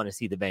don't want to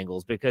see the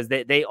Bengals because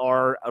they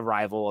are a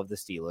rival of the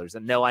Steelers.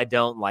 And no, I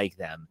don't like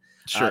them.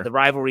 Sure. The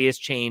rivalry has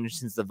changed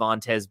since the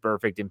Vontaze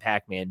Burfict and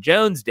Pac-Man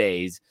Jones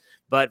days.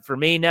 But for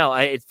me, no,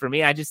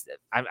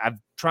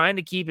 I'm trying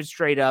to keep it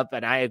straight up.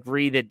 And I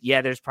agree that,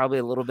 there's probably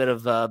a little bit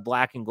of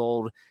black and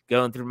gold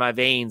going through my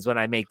veins when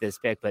I make this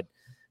pick, but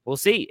we'll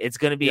see. It's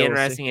going to be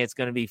interesting. It's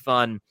going to be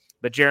fun.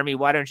 But Jeremy,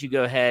 why don't you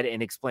go ahead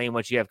and explain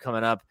what you have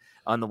coming up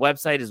on the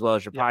website as well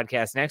as your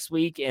podcast next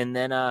week? And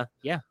then,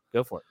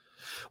 go for it.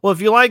 Well, if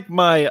you like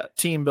my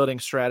team building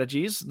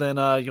strategies, then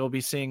you'll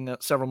be seeing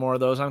several more of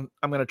those. I'm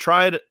going to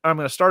try it. I'm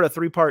going to start a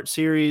 3-part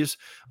series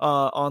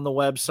on the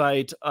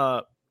website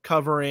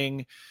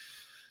covering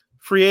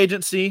free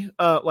agency,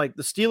 like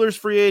the Steelers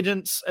free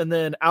agents, and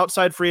then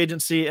outside free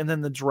agency, and then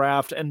the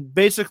draft. And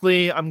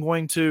basically, I'm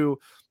going to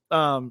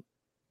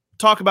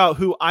talk about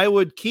who I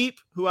would keep,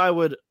 who I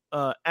would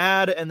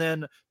add, and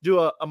then do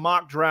a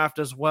mock draft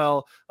as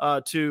well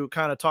to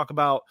kind of talk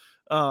about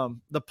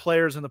the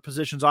players and the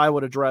positions I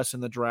would address in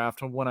the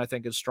draft and when I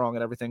think is strong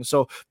and everything.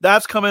 So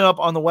that's coming up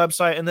on the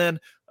website. And then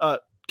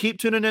keep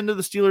tuning into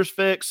the Steelers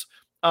Fix.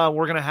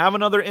 We're going to have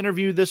another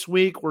interview this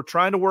week. We're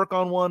trying to work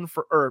on one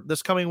for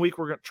this coming week.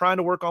 We're trying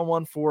to work on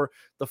one for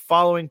the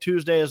following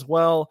Tuesday as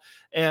well.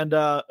 And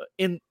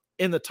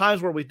in the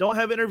times where we don't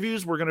have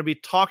interviews, we're going to be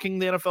talking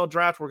the NFL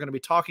draft. We're going to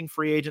be talking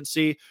free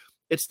agency.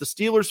 It's the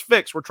Steelers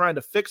Fix. We're trying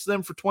to fix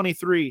them for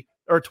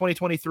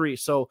 2023.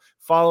 So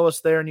follow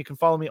us there, and you can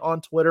follow me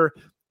on Twitter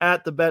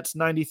at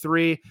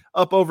 @thebets93.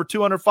 Up over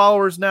 200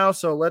 followers now,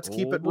 so let's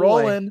keep it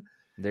rolling.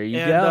 There you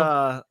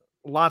go.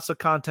 Lots of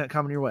content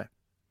coming your way.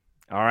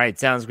 All right,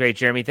 sounds great,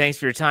 Jeremy. Thanks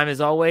for your time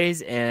as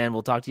always, and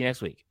we'll talk to you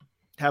next week.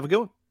 Have a good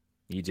one.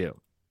 You too.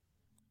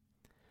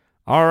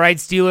 All right,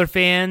 Steeler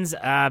fans,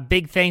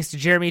 big thanks to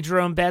Jeremy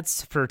Jerome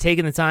Betts for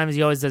taking the time, as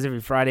he always does every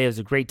Friday. It was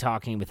a great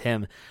talking with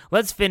him.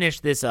 Let's finish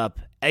this up,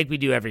 like we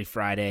do every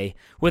Friday,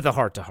 with a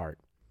heart-to-heart.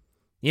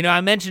 You know,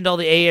 I mentioned all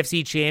the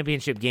AFC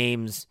Championship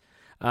games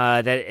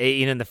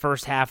in the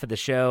first half of the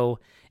show,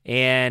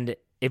 and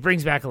it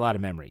brings back a lot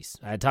of memories.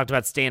 I talked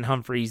about Stan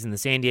Humphries and the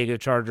San Diego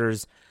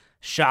Chargers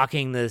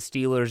shocking the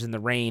Steelers in the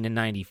rain in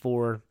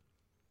 94,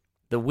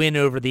 the win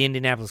over the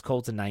Indianapolis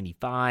Colts in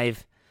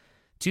 95,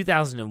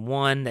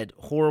 2001, that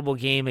horrible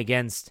game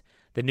against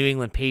the New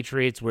England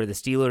Patriots where the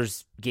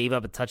Steelers gave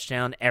up a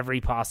touchdown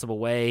every possible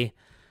way.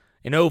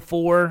 In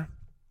 2004,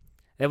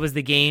 that was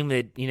the game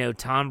that,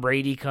 Tom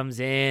Brady comes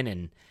in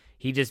and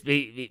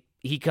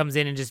he comes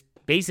in and just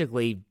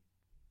basically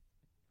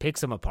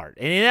picks them apart.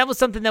 And that was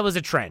something that was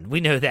a trend.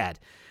 We know that.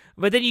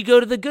 But then you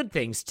go to the good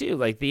things, too,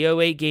 like the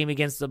 2008 game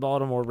against the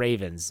Baltimore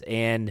Ravens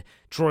and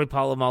Troy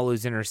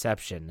Polamalu's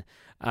interception.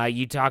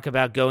 You talk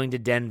about going to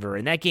Denver,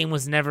 and that game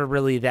was never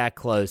really that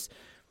close.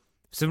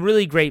 Some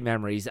really great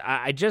memories.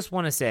 I just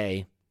want to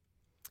say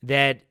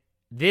that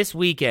this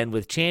weekend,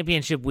 with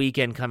championship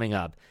weekend coming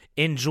up,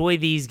 enjoy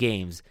these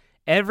games.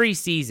 Every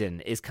season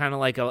is kind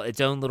of like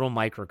its own little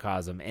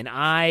microcosm, and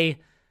I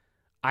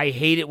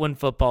hate it when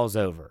football's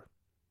over.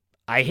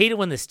 I hate it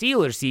when the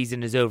Steelers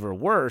season is over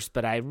worse,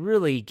 but I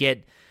really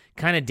get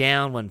kind of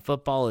down when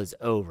football is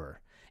over.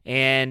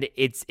 And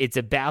it's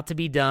about to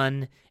be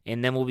done,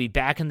 and then we'll be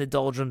back in the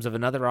doldrums of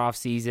another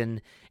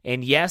offseason.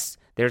 And yes,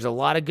 there's a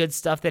lot of good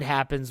stuff that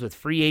happens with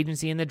free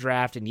agency and the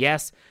draft. And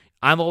yes,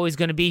 I'm always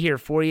going to be here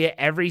for you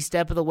every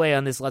step of the way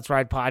on this Let's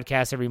Ride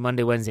podcast every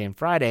Monday, Wednesday, and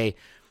Friday.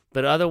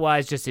 But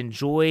otherwise, just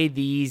enjoy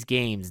these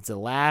games. It's the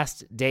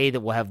last day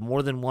that we'll have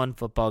more than one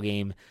football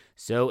game,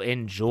 so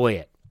enjoy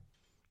it.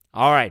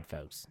 All right,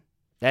 folks,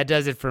 that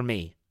does it for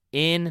me.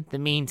 In the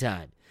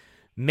meantime,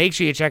 make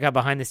sure you check out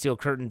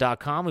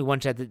BehindTheSteelCurtain.com. We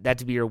want that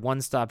to be your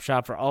one-stop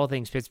shop for all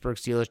things Pittsburgh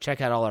Steelers.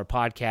 Check out all our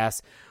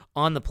podcasts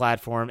on the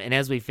platform. And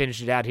as we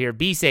finish it out here,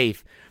 be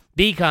safe,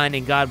 be kind,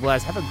 and God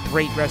bless. Have a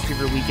great rest of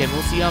your weekend.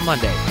 We'll see you on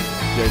Monday.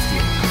 Go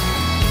Steelers.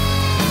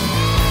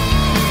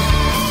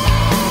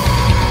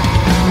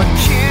 My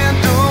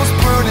candles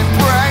burning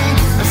bright.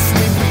 I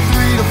sleep for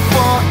 3 to 4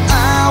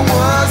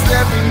 hours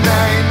every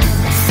night.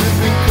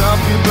 Sipping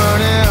coffee,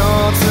 burning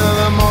all till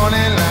the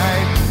morning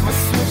light. My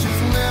switch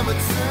is never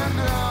turned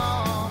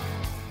off.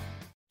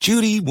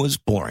 Judy was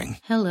boring.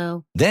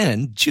 Hello.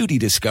 Then Judy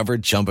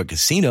discovered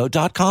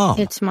ChumbaCasino.com.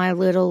 It's my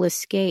little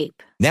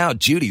escape. Now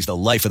Judy's the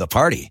life of the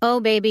party. Oh,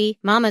 baby,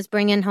 mama's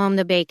bringing home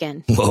the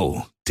bacon.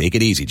 Whoa, take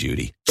it easy,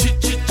 Judy.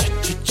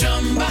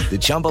 The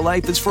Chumba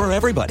life is for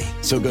everybody.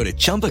 So go to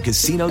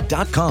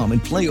ChumbaCasino.com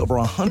and play over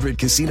 100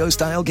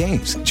 casino-style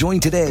games. Join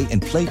today and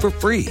play for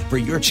free for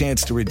your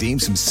chance to redeem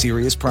some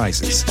serious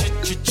prizes.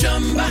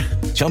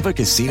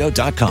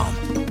 ChumbaCasino.com.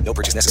 No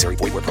purchase necessary.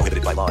 Void where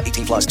prohibited by law.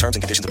 18 plus terms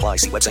and conditions apply.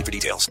 See website for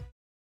details.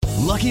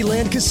 Lucky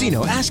Land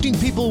Casino, asking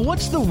people,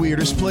 what's the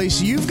weirdest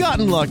place you've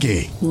gotten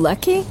lucky?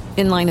 Lucky?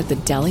 In line at the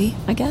deli,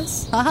 I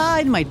guess? Aha,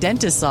 in my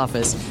dentist's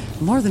office.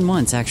 More than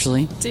once,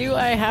 actually. Do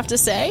I have to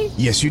say?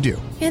 Yes, you do.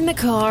 In the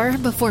car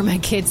before my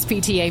kids'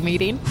 PTA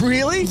meeting.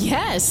 Really?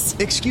 Yes.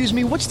 Excuse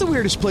me, what's the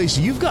weirdest place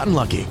you've gotten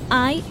lucky?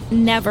 I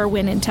never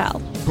win and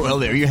tell. Well,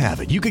 there you have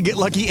it. You can get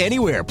lucky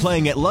anywhere,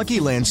 playing at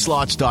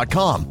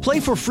LuckyLandSlots.com.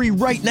 Play for free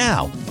right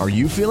now. Are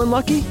you feeling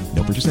lucky?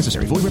 No purchase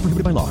necessary. Void where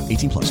prohibited by law.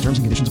 18 plus. Terms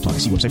and conditions apply.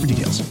 See website for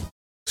details.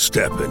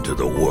 Step into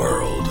the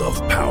world of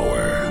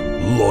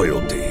power,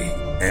 loyalty,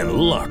 and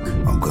luck.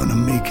 I'm gonna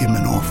make him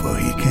an offer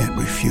he can't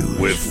refuse.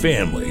 With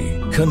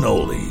family,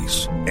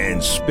 cannolis,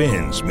 and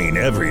spins mean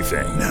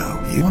everything.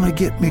 Now, you wanna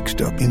get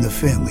mixed up in the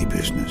family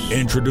business.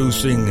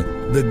 Introducing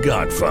The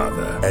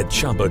Godfather at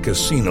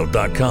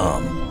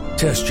ChumbaCasino.com.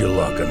 Test your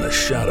luck in the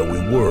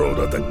shadowy world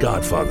of The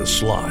Godfather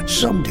slot.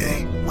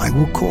 Someday, I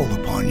will call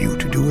upon you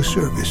to do a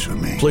service for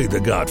me. Play The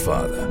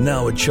Godfather,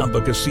 now at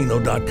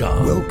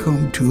ChumbaCasino.com.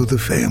 Welcome to the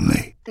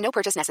family. No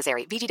purchase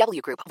necessary.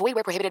 VGW Group. Void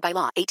where prohibited by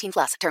law. 18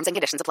 plus. Terms and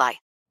conditions apply.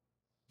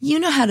 You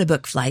know how to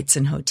book flights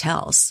and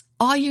hotels.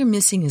 All you're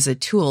missing is a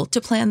tool to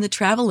plan the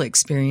travel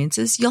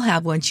experiences you'll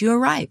have once you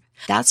arrive.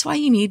 That's why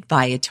you need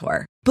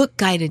Viator. Book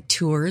guided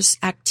tours,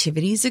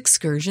 activities,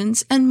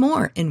 excursions, and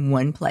more in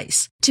one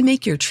place to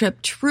make your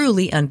trip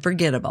truly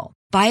unforgettable.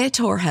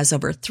 Viator has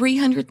over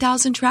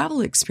 300,000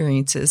 travel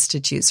experiences to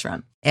choose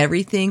from.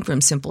 Everything from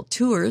simple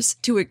tours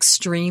to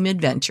extreme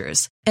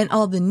adventures and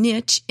all the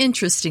niche,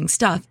 interesting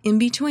stuff in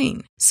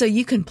between. So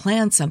you can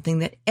plan something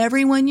that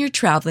everyone you're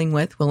traveling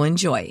with will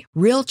enjoy.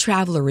 Real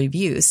traveler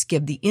reviews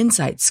give the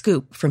inside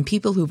scoop from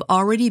people who've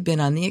already been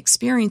on the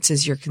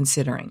experiences you're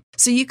considering.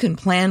 So you can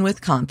plan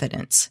with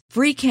confidence.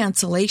 Free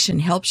cancellation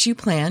helps you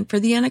plan for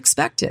the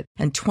unexpected.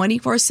 And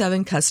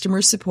 24/7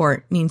 customer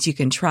support means you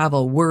can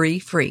travel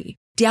worry-free.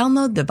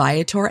 Download the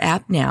Viator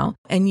app now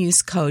and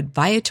use code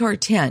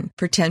Viator10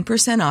 for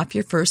 10% off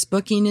your first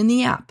booking in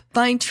the app.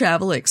 Find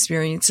travel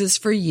experiences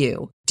for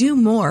you. Do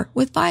more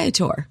with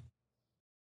Viator.